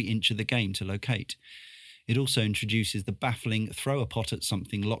every inch of the game to locate. It also introduces the baffling throw a pot at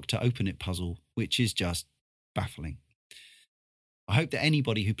something locked to open it puzzle, which is just baffling. I hope that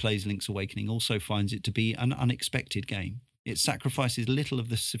anybody who plays Link's Awakening also finds it to be an unexpected game. It sacrifices little of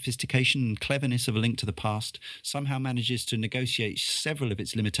the sophistication and cleverness of A Link to the Past, somehow manages to negotiate several of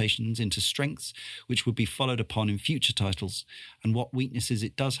its limitations into strengths which would be followed upon in future titles, and what weaknesses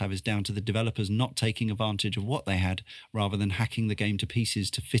it does have is down to the developers not taking advantage of what they had, rather than hacking the game to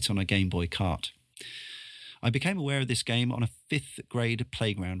pieces to fit on a Game Boy cart. I became aware of this game on a 5th grade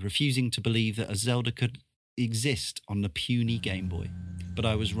playground, refusing to believe that a Zelda could exist on the puny Game Boy. But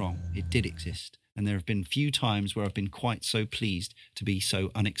I was wrong, it did exist. And there have been few times where I've been quite so pleased to be so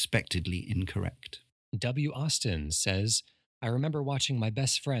unexpectedly incorrect. W. Austin says, I remember watching my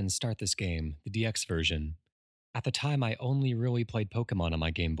best friend start this game, the DX version. At the time, I only really played Pokemon on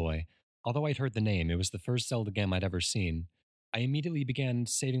my Game Boy. Although I'd heard the name, it was the first Zelda game I'd ever seen. I immediately began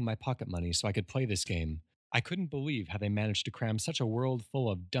saving my pocket money so I could play this game. I couldn't believe how they managed to cram such a world full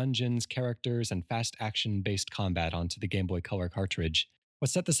of dungeons, characters, and fast action-based combat onto the Game Boy Color cartridge.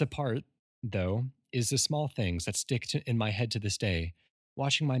 What set this apart, though, is the small things that stick in my head to this day.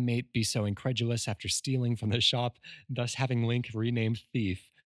 Watching my mate be so incredulous after stealing from the shop, thus having Link renamed Thief,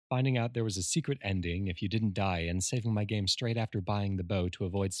 finding out there was a secret ending if you didn't die, and saving my game straight after buying the bow to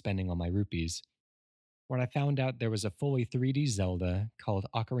avoid spending all my rupees. When I found out there was a fully 3D Zelda called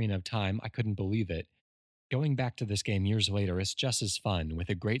Ocarina of Time, I couldn't believe it. Going back to this game years later is just as fun, with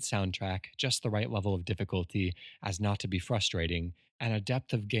a great soundtrack, just the right level of difficulty as not to be frustrating, and a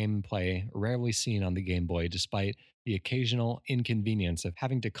depth of gameplay rarely seen on the Game Boy despite the occasional inconvenience of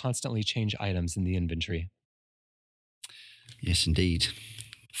having to constantly change items in the inventory. Yes, indeed.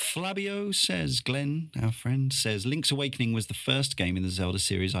 Flabio says, Glenn, our friend, says, Link's Awakening was the first game in the Zelda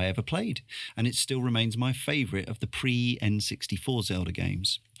series I ever played, and it still remains my favourite of the pre-N64 Zelda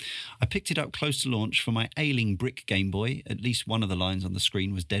games. I picked it up close to launch for my ailing brick Game Boy. At least one of the lines on the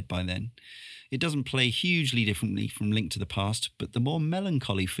screen was dead by then. It doesn't play hugely differently from Link to the Past, but the more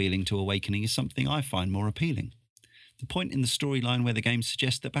melancholy feeling to Awakening is something I find more appealing. The point in the storyline where the game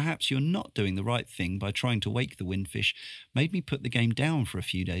suggests that perhaps you're not doing the right thing by trying to wake the Windfish made me put the game down for a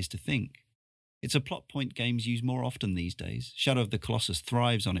few days to think. It's a plot point games use more often these days. Shadow of the Colossus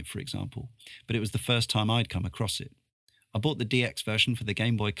thrives on it, for example, but it was the first time I'd come across it. I bought the DX version for the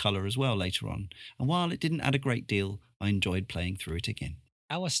Game Boy Color as well later on, and while it didn't add a great deal, I enjoyed playing through it again.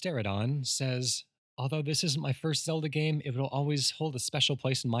 Alisteridon says, although this isn't my first Zelda game, it will always hold a special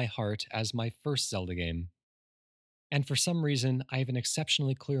place in my heart as my first Zelda game. And for some reason, I have an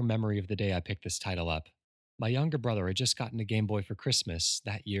exceptionally clear memory of the day I picked this title up. My younger brother had just gotten a Game Boy for Christmas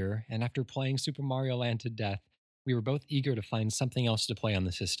that year, and after playing Super Mario Land to death, we were both eager to find something else to play on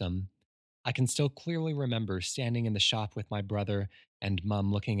the system. I can still clearly remember standing in the shop with my brother and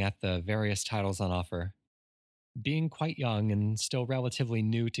Mum looking at the various titles on offer. Being quite young and still relatively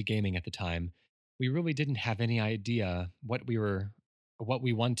new to gaming at the time, we really didn't have any idea what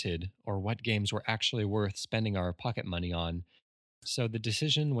we wanted or what games were actually worth spending our pocket money on. so the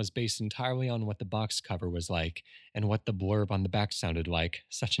decision was based entirely on what the box cover was like and what the blurb on the back sounded like.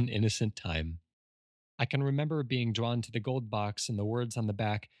 Such an innocent time. I can remember being drawn to the gold box and the words on the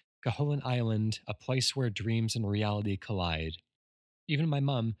back, Caholen Island, a place where dreams and reality collide. Even my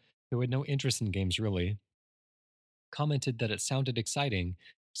mum, who had no interest in games really, commented that it sounded exciting,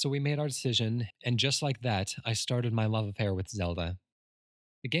 so we made our decision, and just like that, I started my love affair with Zelda.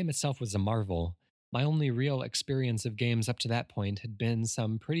 The game itself was a marvel. My only real experience of games up to that point had been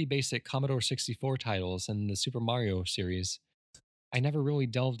some pretty basic Commodore 64 titles and the Super Mario series. I never really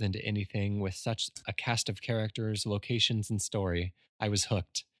delved into anything with such a cast of characters, locations, and story. I was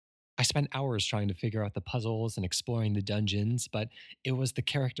hooked. I spent hours trying to figure out the puzzles and exploring the dungeons, but it was the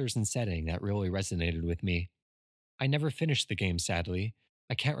characters and setting that really resonated with me. I never finished the game, sadly.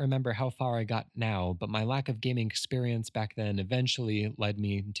 I can't remember how far I got now, but my lack of gaming experience back then eventually led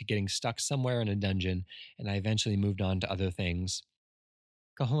me to getting stuck somewhere in a dungeon, and I eventually moved on to other things.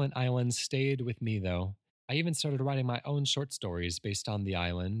 Caholen Island stayed with me, though. I even started writing my own short stories based on the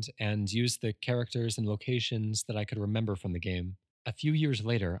island and used the characters and locations that I could remember from the game. A few years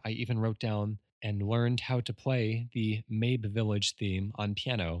later, I even wrote down and learned how to play the Mabe Village theme on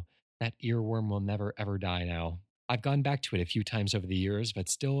piano. That earworm will never ever die now. I've gone back to it a few times over the years, but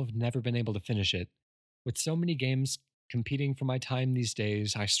still have never been able to finish it. With so many games competing for my time these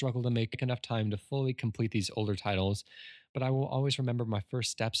days, I struggle to make enough time to fully complete these older titles, but I will always remember my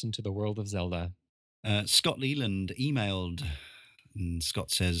first steps into the world of Zelda. Scott Leland emailed, and Scott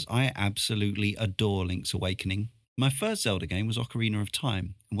says, I absolutely adore Link's Awakening. My first Zelda game was Ocarina of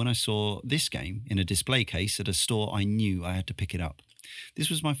Time, and when I saw this game in a display case at a store, I knew I had to pick it up. This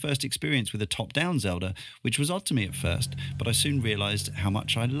was my first experience with a top-down Zelda, which was odd to me at first, but I soon realised how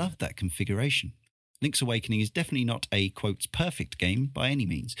much I loved that configuration. Link's Awakening is definitely not a, quote, perfect game by any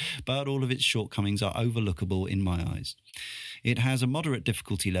means, but all of its shortcomings are overlookable in my eyes. It has a moderate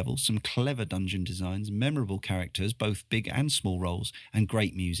difficulty level, some clever dungeon designs, memorable characters, both big and small roles, and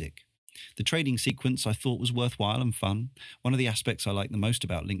great music. The trading sequence I thought was worthwhile and fun. One of the aspects I like the most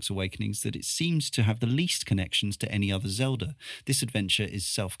about Link's Awakening is that it seems to have the least connections to any other Zelda. This adventure is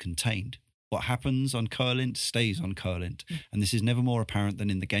self-contained. What happens on Koholint stays on Koholint, and this is never more apparent than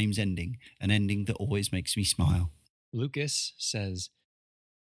in the game's ending, an ending that always makes me smile. Lucas says,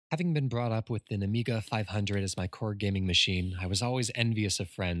 having been brought up with an Amiga 500 as my core gaming machine, I was always envious of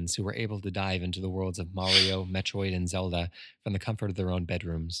friends who were able to dive into the worlds of Mario, Metroid, and Zelda from the comfort of their own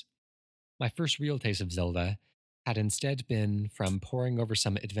bedrooms. My first real taste of Zelda had instead been from poring over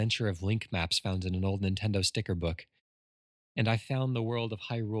some Adventure of Link maps found in an old Nintendo sticker book, and I found the world of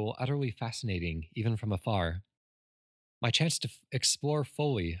Hyrule utterly fascinating, even from afar. My chance to explore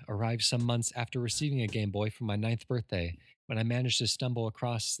fully arrived some months after receiving a Game Boy for my 9th birthday, when I managed to stumble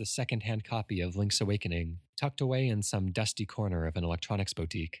across the second-hand copy of Link's Awakening, tucked away in some dusty corner of an electronics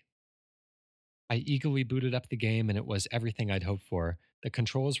boutique. I eagerly booted up the game, and it was everything I'd hoped for. The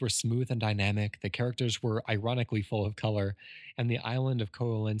controls were smooth and dynamic, the characters were ironically full of color, and the island of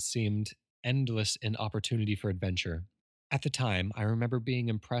Koholint seemed endless in opportunity for adventure. At the time, I remember being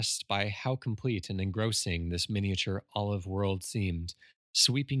impressed by how complete and engrossing this miniature olive world seemed,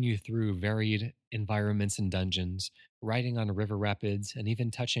 sweeping you through varied environments and dungeons, riding on river rapids, and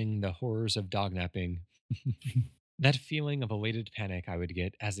even touching the horrors of dognapping. That feeling of elated panic I would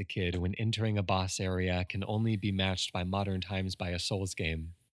get as a kid when entering a boss area can only be matched by modern times by a Souls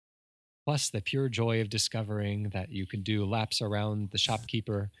game. Plus, the pure joy of discovering that you could do laps around the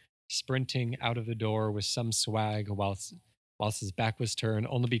shopkeeper, sprinting out of the door with some swag whilst his back was turned,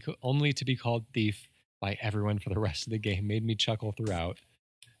 only to be called thief by everyone for the rest of the game, made me chuckle throughout.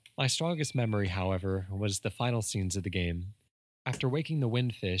 My strongest memory, however, was the final scenes of the game. After waking the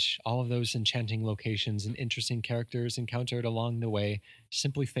windfish, all of those enchanting locations and interesting characters encountered along the way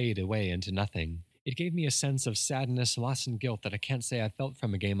simply fade away into nothing. It gave me a sense of sadness, loss, and guilt that I can't say I felt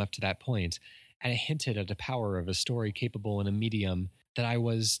from a game up to that point, and it hinted at the power of a story capable in a medium that I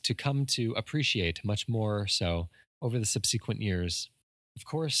was to come to appreciate much more so over the subsequent years. Of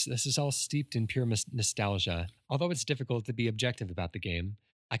course, this is all steeped in pure nostalgia. Although it's difficult to be objective about the game,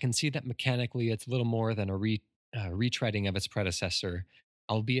 I can see that mechanically it's little more than a retreading of its predecessor,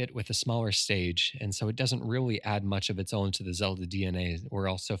 albeit with a smaller stage, and so it doesn't really add much of its own to the Zelda DNA we're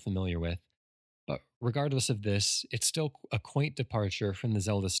all so familiar with. But regardless of this, it's still a quaint departure from the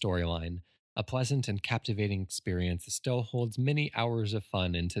Zelda storyline, a pleasant and captivating experience that still holds many hours of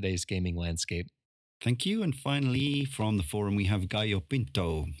fun in today's gaming landscape. Thank you. And finally, from the forum, we have Gallo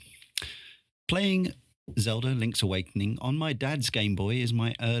Pinto. Playing Zelda Link's Awakening on my dad's Game Boy is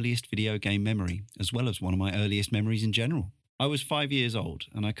my earliest video game memory, as well as one of my earliest memories in general. I was 5 years old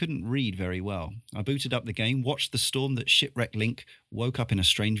and I couldn't read very well. I booted up the game, watched the storm that shipwrecked Link, woke up in a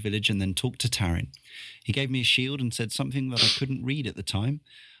strange village and then talked to Tarin. He gave me a shield and said something that I couldn't read at the time.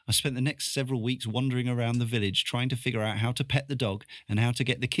 I spent the next several weeks wandering around the village trying to figure out how to pet the dog and how to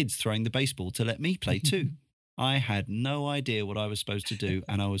get the kids throwing the baseball to let me play too. I had no idea what I was supposed to do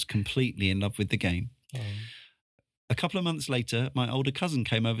and I was completely in love with the game. A couple of months later, my older cousin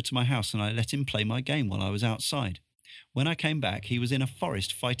came over to my house and I let him play my game while I was outside. When I came back, he was in a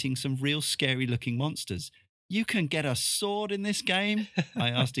forest fighting some real scary-looking monsters. "You can get a sword in this game?" I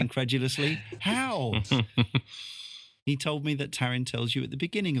asked incredulously. "How?" He told me that Tarin tells you at the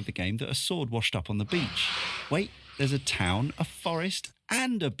beginning of the game that a sword washed up on the beach. Wait, there's a town, a forest,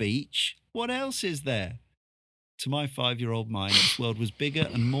 and a beach? What else is there? To my 5-year-old mind, this world was bigger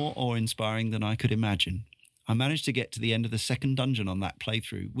and more awe-inspiring than I could imagine. I managed to get to the end of the second dungeon on that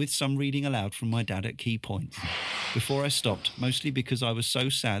playthrough, with some reading aloud from my dad at key points. Before I stopped, mostly because I was so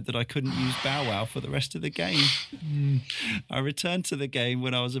sad that I couldn't use Bow Wow for the rest of the game. I returned to the game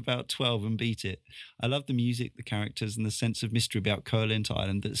when I was about 12 and beat it. I loved the music, the characters, and the sense of mystery about Koholint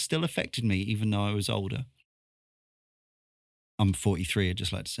Island that still affected me even though I was older. I'm 43, I'd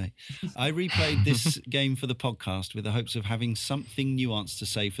just like to say. I replayed this game for the podcast with the hopes of having something nuanced to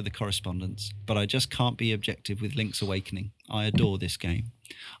say for the correspondence, but I just can't be objective with Link's Awakening. I adore this game.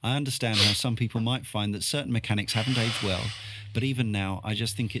 I understand how some people might find that certain mechanics haven't aged well, but even now, I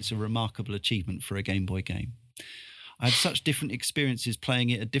just think it's a remarkable achievement for a Game Boy game. I had such different experiences playing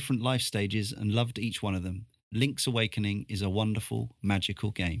it at different life stages and loved each one of them. Link's Awakening is a wonderful,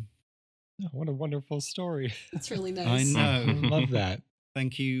 magical game. Oh, what a wonderful story. That's really nice. I know. Love that.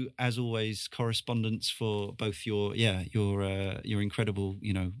 Thank you, as always, correspondents, for both your incredible,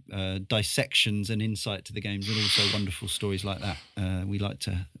 dissections and insight to the games, and also wonderful stories like that. We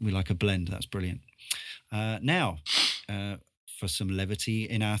like a blend. That's brilliant. Now, for some levity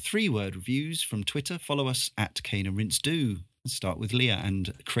in our 3-word reviews from Twitter, follow us at Cane and Rinse Do. Let's start with Leah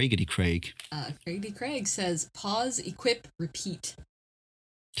and Craigity Craig. Craigity Craig says, "Pause, equip, repeat."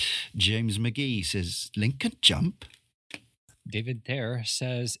 James McGee says, "Link can jump." David Thayer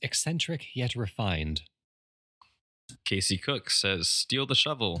says, "Eccentric yet refined." Casey Cook says, "Steal the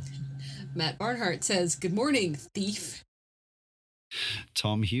shovel." Matt Barnhart says, "Good morning, thief."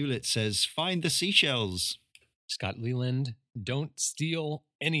 Tom Hewlett says, "Find the seashells." Scott Leland, "Don't steal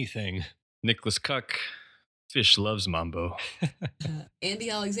anything." Nicholas Cuck, "Fish loves mambo." Andy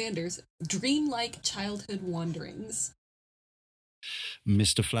Alexander's, "Dreamlike childhood wanderings."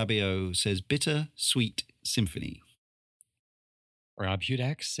 Mr. Flabio says, "Bitter, sweet symphony." Rob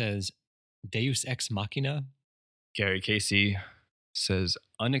Hudak says, "Deus Ex Machina." Gary Casey says,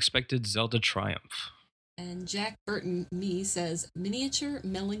 "Unexpected Zelda triumph." And Jack Burton Me says, "Miniature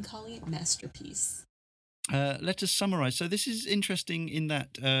melancholy masterpiece." Let us summarize. So this is interesting in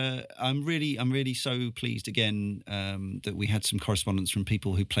that I'm really so pleased again that we had some correspondence from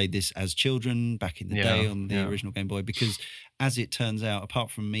people who played this as children back in the day on the original Game Boy, because as it turns out,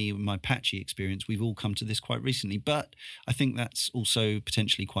 apart from me and my patchy experience, we've all come to this quite recently. But I think that's also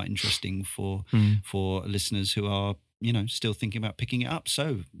potentially quite interesting for listeners who are still thinking about picking it up.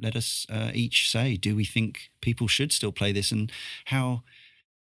 So let us each say, do we think people should still play this, and how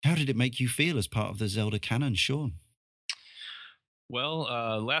did it make you feel as part of the Zelda canon, Sean? Well,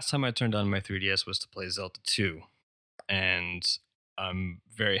 last time I turned on my 3DS was to play Zelda 2. And I'm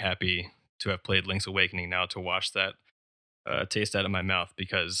very happy to have played Link's Awakening now, to watch that taste out of my mouth,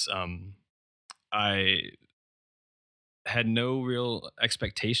 because I had no real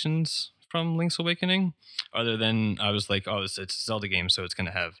expectations from Link's Awakening, other than I was like, oh, it's a Zelda game, so it's going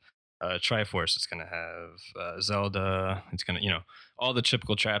to have Triforce, it's going to have Zelda, it's going to, all the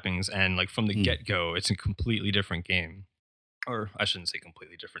typical trappings, and like from the get-go, it's a completely different game. Or I shouldn't say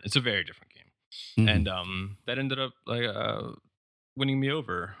completely different. It's a very different game. And that ended up like winning me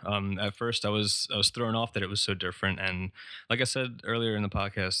over. At first, I was thrown off that it was so different, and like I said earlier in the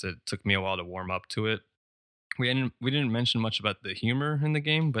podcast, it took me a while to warm up to it. We didn't mention much about the humor in the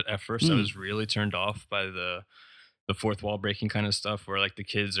game, but at first I was really turned off by the fourth wall breaking kind of stuff, where like the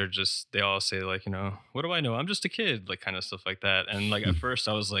kids are just, they all say like, what do I know? I'm just a kid, like kind of stuff like that. And like at first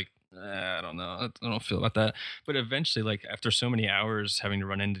I was like, I don't know, I don't feel about that. But eventually, like after so many hours having to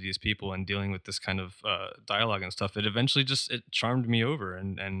run into these people and dealing with this kind of dialogue and stuff, it eventually just, it charmed me over,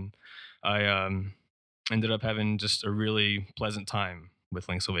 and I ended up having just a really pleasant time with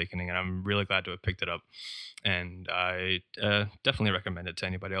Link's Awakening, and I'm really glad to have picked it up. And I definitely recommend it to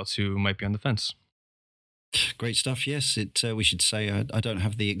anybody else who might be on the fence. Great stuff. Yes, we should say I don't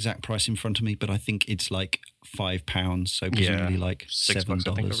have the exact price in front of me, but I think it's like £5, so presumably like $7, $6 or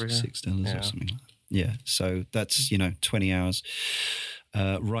something like that. Yeah, so that's 20 hours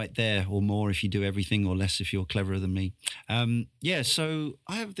right there, or more if you do everything, or less if you're cleverer than me. Yeah, so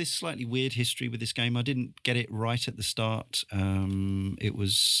I have this slightly weird history with this game. I didn't get it right at the start. It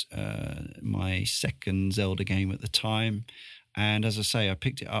was my second Zelda game at the time, and as I say, I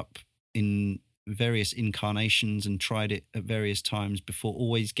picked it up in various incarnations and tried it at various times before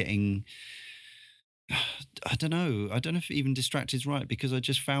always getting, I don't know if even distracted is right, because I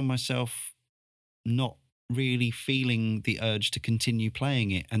just found myself not really feeling the urge to continue playing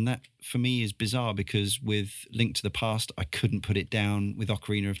it. And that for me is bizarre, because with Link to the Past, I couldn't put it down. With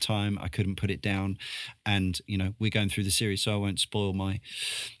Ocarina of Time, I couldn't put it down. And, we're going through the series, so I won't spoil my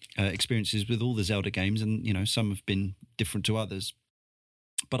experiences with all the Zelda games. And, some have been different to others.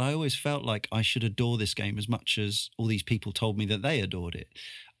 But I always felt like I should adore this game as much as all these people told me that they adored it.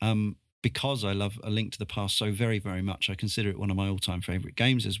 Because I love A Link to the Past so very, very much, I consider it one of my all-time favorite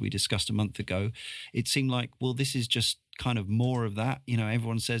games, as we discussed a month ago. It seemed like, well, this is just kind of more of that.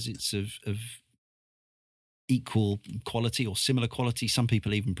 Everyone says it's of equal quality or similar quality. Some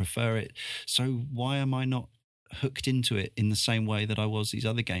people even prefer it. So why am I not hooked into it in the same way that I was these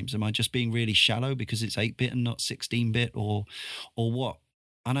other games? Am I just being really shallow because it's 8-bit and not 16-bit, or what?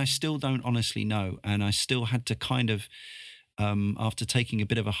 And I still don't honestly know. And I still had to kind of, after taking a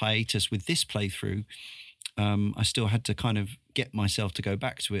bit of a hiatus with this playthrough, I still had to kind of get myself to go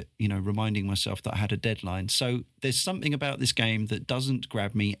back to it, reminding myself that I had a deadline. So there's something about this game that doesn't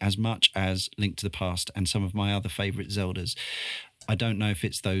grab me as much as Link to the Past and some of my other favorite Zeldas. I don't know if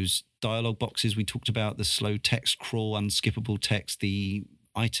it's those dialogue boxes we talked about, the slow text crawl, unskippable text, the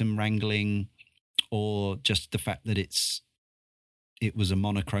item wrangling, or just the fact that it was a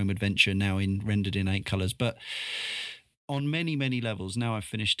monochrome adventure now rendered in 8 colors. But on many, many levels, now I've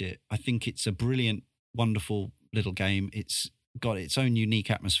finished it, I think it's a brilliant, wonderful little game. It's got its own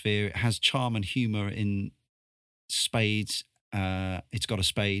unique atmosphere. It has charm and humor in spades. It's got a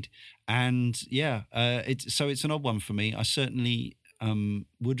spade. And yeah, it's an odd one for me. I certainly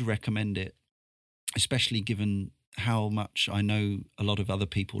would recommend it, especially given how much I know a lot of other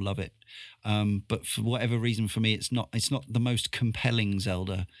people love it. But for whatever reason, for me, it's not the most compelling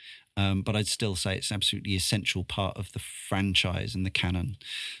Zelda. But I'd still say it's an absolutely essential part of the franchise and the canon.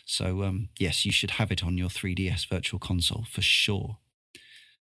 So yes, you should have it on your 3DS Virtual Console for sure.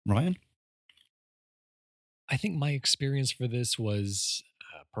 Ryan? I think my experience for this was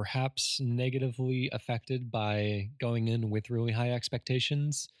perhaps negatively affected by going in with really high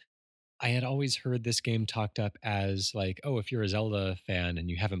expectations. I had always heard this game talked up as like, oh, if you're a Zelda fan and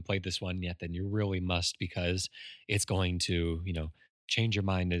you haven't played this one yet, then you really must, because it's going to, change your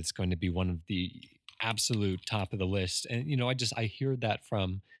mind. It's going to be one of the absolute top of the list. And, I heard that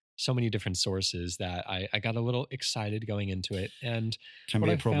from so many different sources that I got a little excited going into it. And Can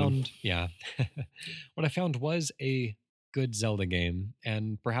be a problem. What I found was a good Zelda game.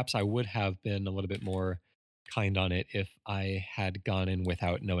 And perhaps I would have been a little bit more kind on it if I had gone in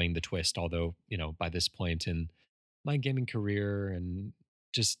without knowing the twist. Although, by this point in my gaming career and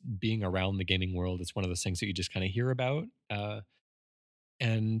just being around the gaming world, it's one of those things that you just kind of hear about.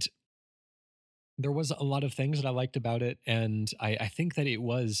 And there was a lot of things that I liked about it. And I think that it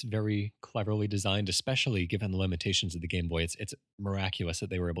was very cleverly designed, especially given the limitations of the Game Boy. It's miraculous that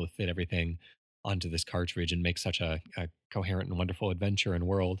they were able to fit everything onto this cartridge and make such a coherent and wonderful adventure and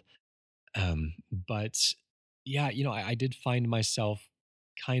world. But yeah, I did find myself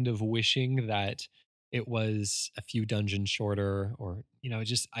kind of wishing that it was a few dungeons shorter, or,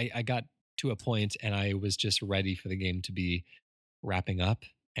 I got to a point and I was just ready for the game to be wrapping up,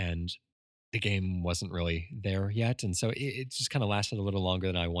 and the game wasn't really there yet. And so it just kind of lasted a little longer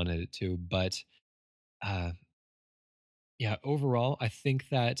than I wanted it to. But uh, yeah, overall, I think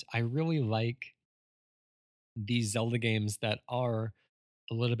that I really like these Zelda games that are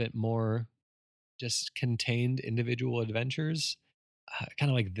a little bit more just contained individual adventures,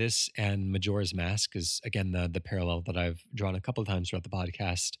 kind of like this and Majora's Mask is, again, the parallel that I've drawn a couple of times throughout the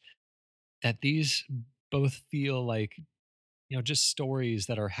podcast, that these both feel like, just stories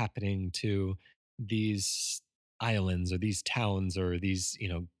that are happening to these islands or these towns or these,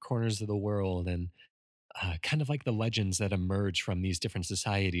 corners of the world, and kind of like the legends that emerge from these different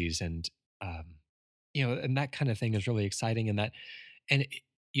societies. And, and that kind of thing is really exciting. And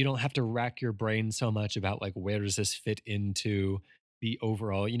you don't have to rack your brain so much about like, where does this fit into the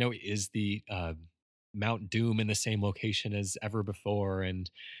overall, is the Mount Doom in the same location as ever before,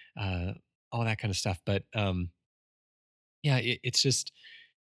 and all that kind of stuff. But yeah, it's just,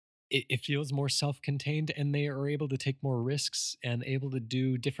 it feels more self-contained, and they are able to take more risks and able to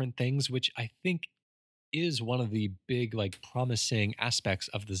do different things, which I think is one of the big, like, promising aspects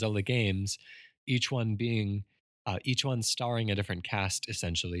of the Zelda games, each one being each one starring a different cast,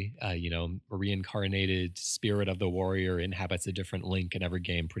 essentially. A reincarnated spirit of the warrior inhabits a different Link in every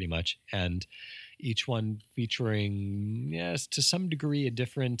game, pretty much, and each one featuring, yes, to some degree, a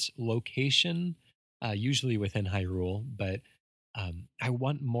different location, usually within Hyrule. But I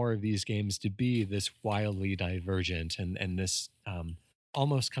want more of these games to be this wildly divergent and this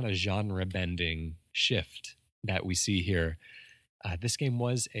almost kind of genre bending shift that we see here. This game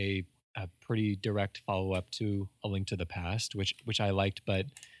was a pretty direct follow up to A Link to the Past, which I liked, but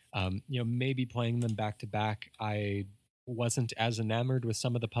maybe playing them back to back, I wasn't as enamored with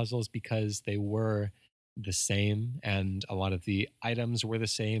some of the puzzles because they were the same, and a lot of the items were the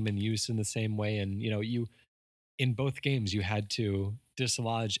same and used in the same way. And you in both games you had to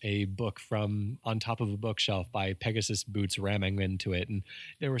dislodge a book from on top of a bookshelf by Pegasus boots ramming into it, and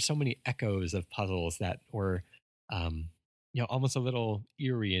there were so many echoes of puzzles that were almost a little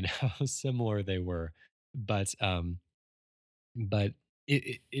eerie in how similar they were. But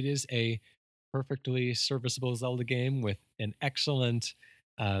it is a perfectly serviceable Zelda game with an excellent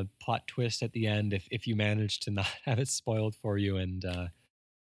plot twist at the end if you manage to not have it spoiled for you. And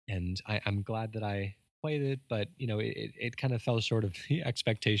I'm glad that I played it, but it kind of fell short of the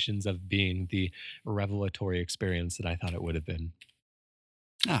expectations of being the revelatory experience that I thought it would have been.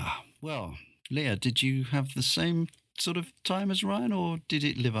 Well, Leah, did you have the same sort of time as Ryan, or did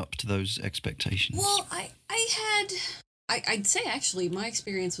it live up to those expectations? Well, I'd say actually my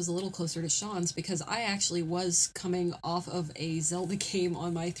experience was a little closer to Sean's, because I actually was coming off of a Zelda game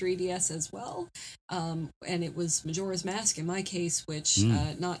on my 3DS as well, and it was Majora's Mask in my case, which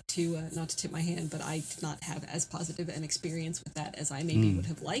not to tip my hand, but I did not have as positive an experience with that as I maybe would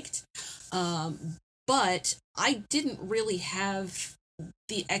have liked. But I didn't really have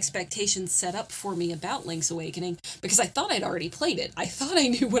the expectations set up for me about Link's Awakening, because I thought I'd already played it. I thought I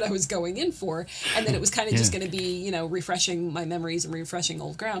knew what I was going in for, and then it was kind of just going to be, refreshing my memories and refreshing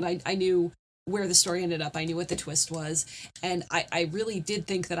old ground. I knew where the story ended up. I knew what the twist was, and I really did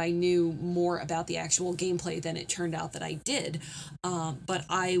think that I knew more about the actual gameplay than it turned out that I did. But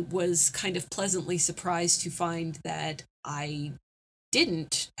I was kind of pleasantly surprised to find that I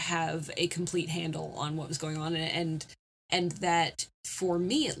didn't have a complete handle on what was going on, and that, for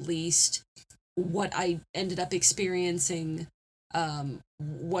me at least, what I ended up experiencing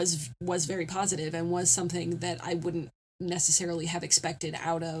was very positive, and was something that I wouldn't necessarily have expected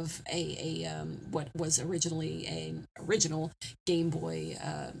out of a what was originally an original Game Boy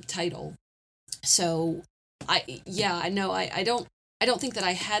title. So I don't think that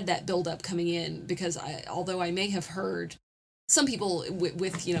I had that build up coming in, because although I may have heard some people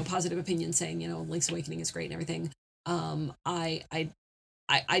with positive opinions saying Link's Awakening is great and everything,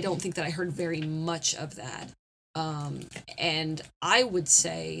 I don't think that I heard very much of that. And I would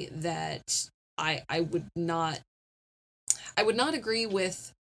say that I would not agree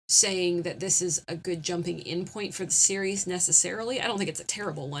with saying that this is a good jumping in point for the series necessarily. I don't think it's a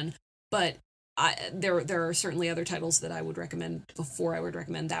terrible one, but there are certainly other titles that I would recommend before I would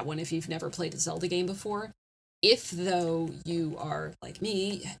recommend that one if you've never played a Zelda game before. If, though, you are, like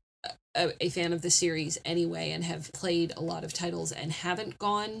me, a fan of the series anyway and have played a lot of titles and haven't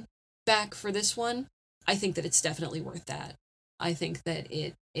gone back for this one, I think that it's definitely worth that. I think that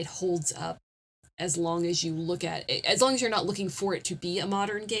it holds up as long as you look at it, as long as you're not looking for it to be a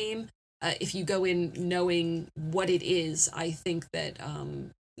modern game. If you go in knowing what it is, I think that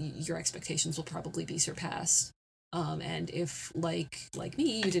your expectations will probably be surpassed. And if, like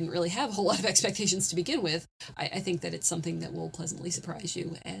me, you didn't really have a whole lot of expectations to begin with, I think that it's something that will pleasantly surprise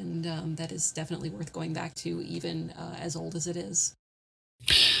you, and that is definitely worth going back to, even as old as it is.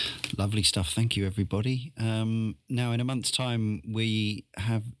 Lovely stuff. Thank you, everybody. Now, in a month's time, we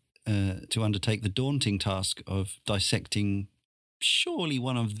have to undertake the daunting task of dissecting surely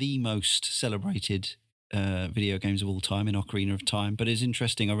one of the most celebrated video games of all time in Ocarina of Time. But it's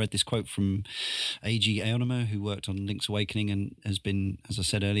interesting, I read this quote from A.G. Aonuma, who worked on Link's Awakening and has been, as I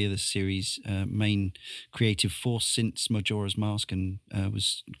said earlier, the series' main creative force since Majora's Mask, and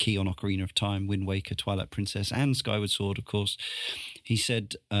was key on Ocarina of Time, Wind Waker, Twilight Princess, and Skyward Sword, of course. He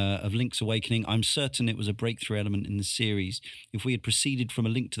said of Link's Awakening, "I'm certain it was a breakthrough element in the series. If we had proceeded from A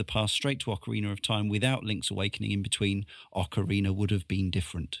Link to the Past straight to Ocarina of Time without Link's Awakening in between, Ocarina would have been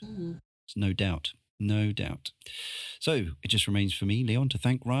different." There's no doubt. No doubt. So it just remains for me, Leon, to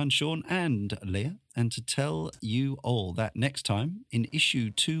thank Ryan, Sean, and Leah, and to tell you all that next time, in issue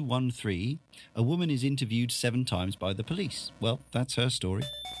 213, a woman is interviewed 7 times by the police. Well, that's her story.